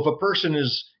offline. So if a person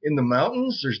is in the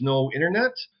mountains, there's no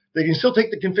internet, they can still take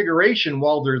the configuration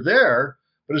while they're there,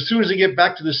 but as soon as they get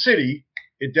back to the city,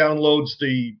 it downloads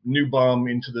the new BOM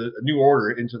into the new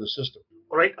order into the system.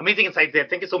 All right, amazing insights there.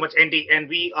 Thank you so much, Andy. And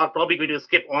we are probably going to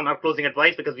skip on our closing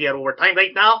advice because we are over time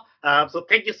right now. So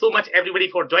thank you so much, everybody,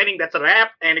 for joining. That's a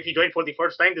wrap. And if you joined for the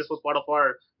first time, this was part of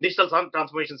our digital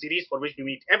transformation series, for which we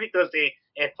meet every Thursday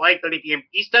at 5:30 p.m.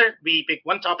 Eastern. We pick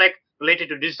one topic related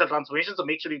to digital transformation. So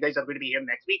make sure you guys are going to be here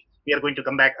next week. We are going to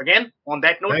come back again. On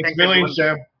that note, thanks million,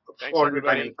 Sam. Thanks,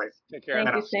 everybody. Take care.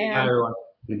 Thank you, Sam. Hi, everyone.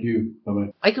 Thank you.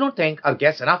 Bye-bye. I cannot thank our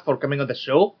guests enough for coming on the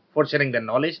show, for sharing their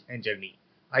knowledge and journey.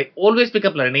 I always pick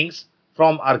up learnings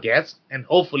from our guests, and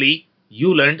hopefully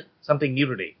you learned something new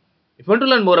today. If you want to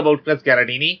learn more about Chris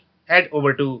Garadini, head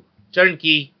over to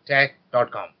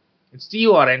turnkeytech.com. It's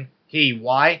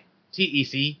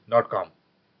turnkeytec.com.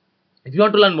 If you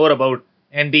want to learn more about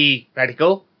Andy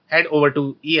Pratico, head over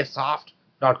to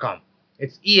essoft.com.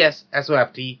 It's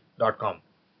ESSOFT.com.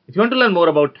 If you want to learn more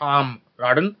about Tom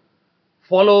Rodden,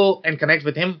 follow and connect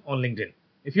with him on LinkedIn.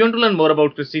 If you want to learn more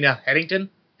about Christina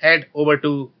Harrington, head over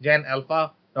to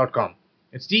genalpha.com.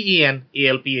 It's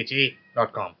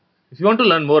DENALPHA.com. If you want to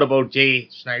learn more about Jay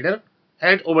Schneider,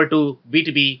 head over to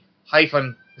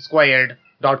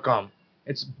b2b-squared.com.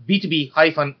 It's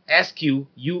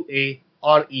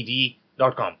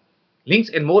b2b-squared.com.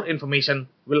 Links and more information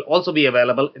will also be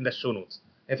available in the show notes.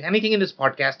 If anything in this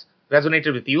podcast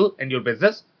resonated with you and your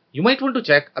business, you might want to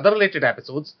check other related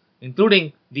episodes,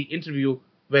 including the interview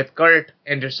with Kurt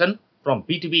Anderson from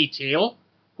B2B Tail,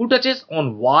 who touches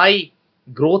on why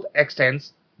growth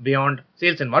extends beyond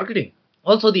sales and marketing.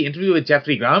 Also, the interview with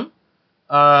Jeffrey Graham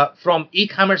from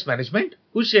e-commerce management,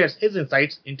 who shares his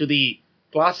insights into the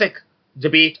classic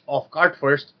debate of cart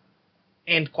first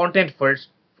and content first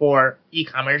for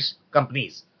e-commerce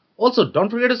companies. Also, don't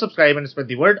forget to subscribe and spread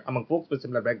the word among folks with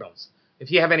similar backgrounds.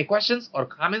 If you have any questions or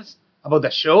comments about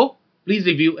the show, please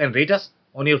review and rate us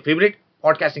on your favorite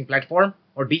podcasting platform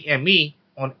or DM me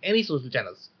on any social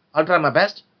channels. I'll try my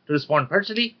best to respond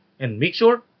personally and make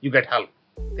sure you get help.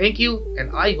 Thank you,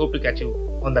 and I hope to catch you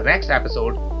on the next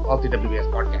episode of the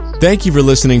WBS Podcast. Thank you for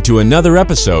listening to another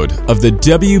episode of the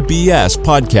WBS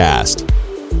Podcast.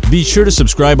 Be sure to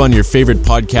subscribe on your favorite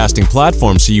podcasting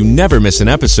platform so you never miss an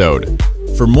episode.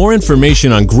 For more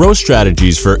information on growth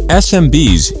strategies for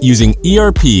SMBs using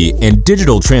ERP and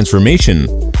digital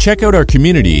transformation, check out our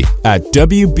community at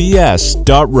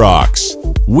WBS.rocks.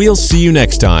 We'll see you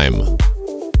next time.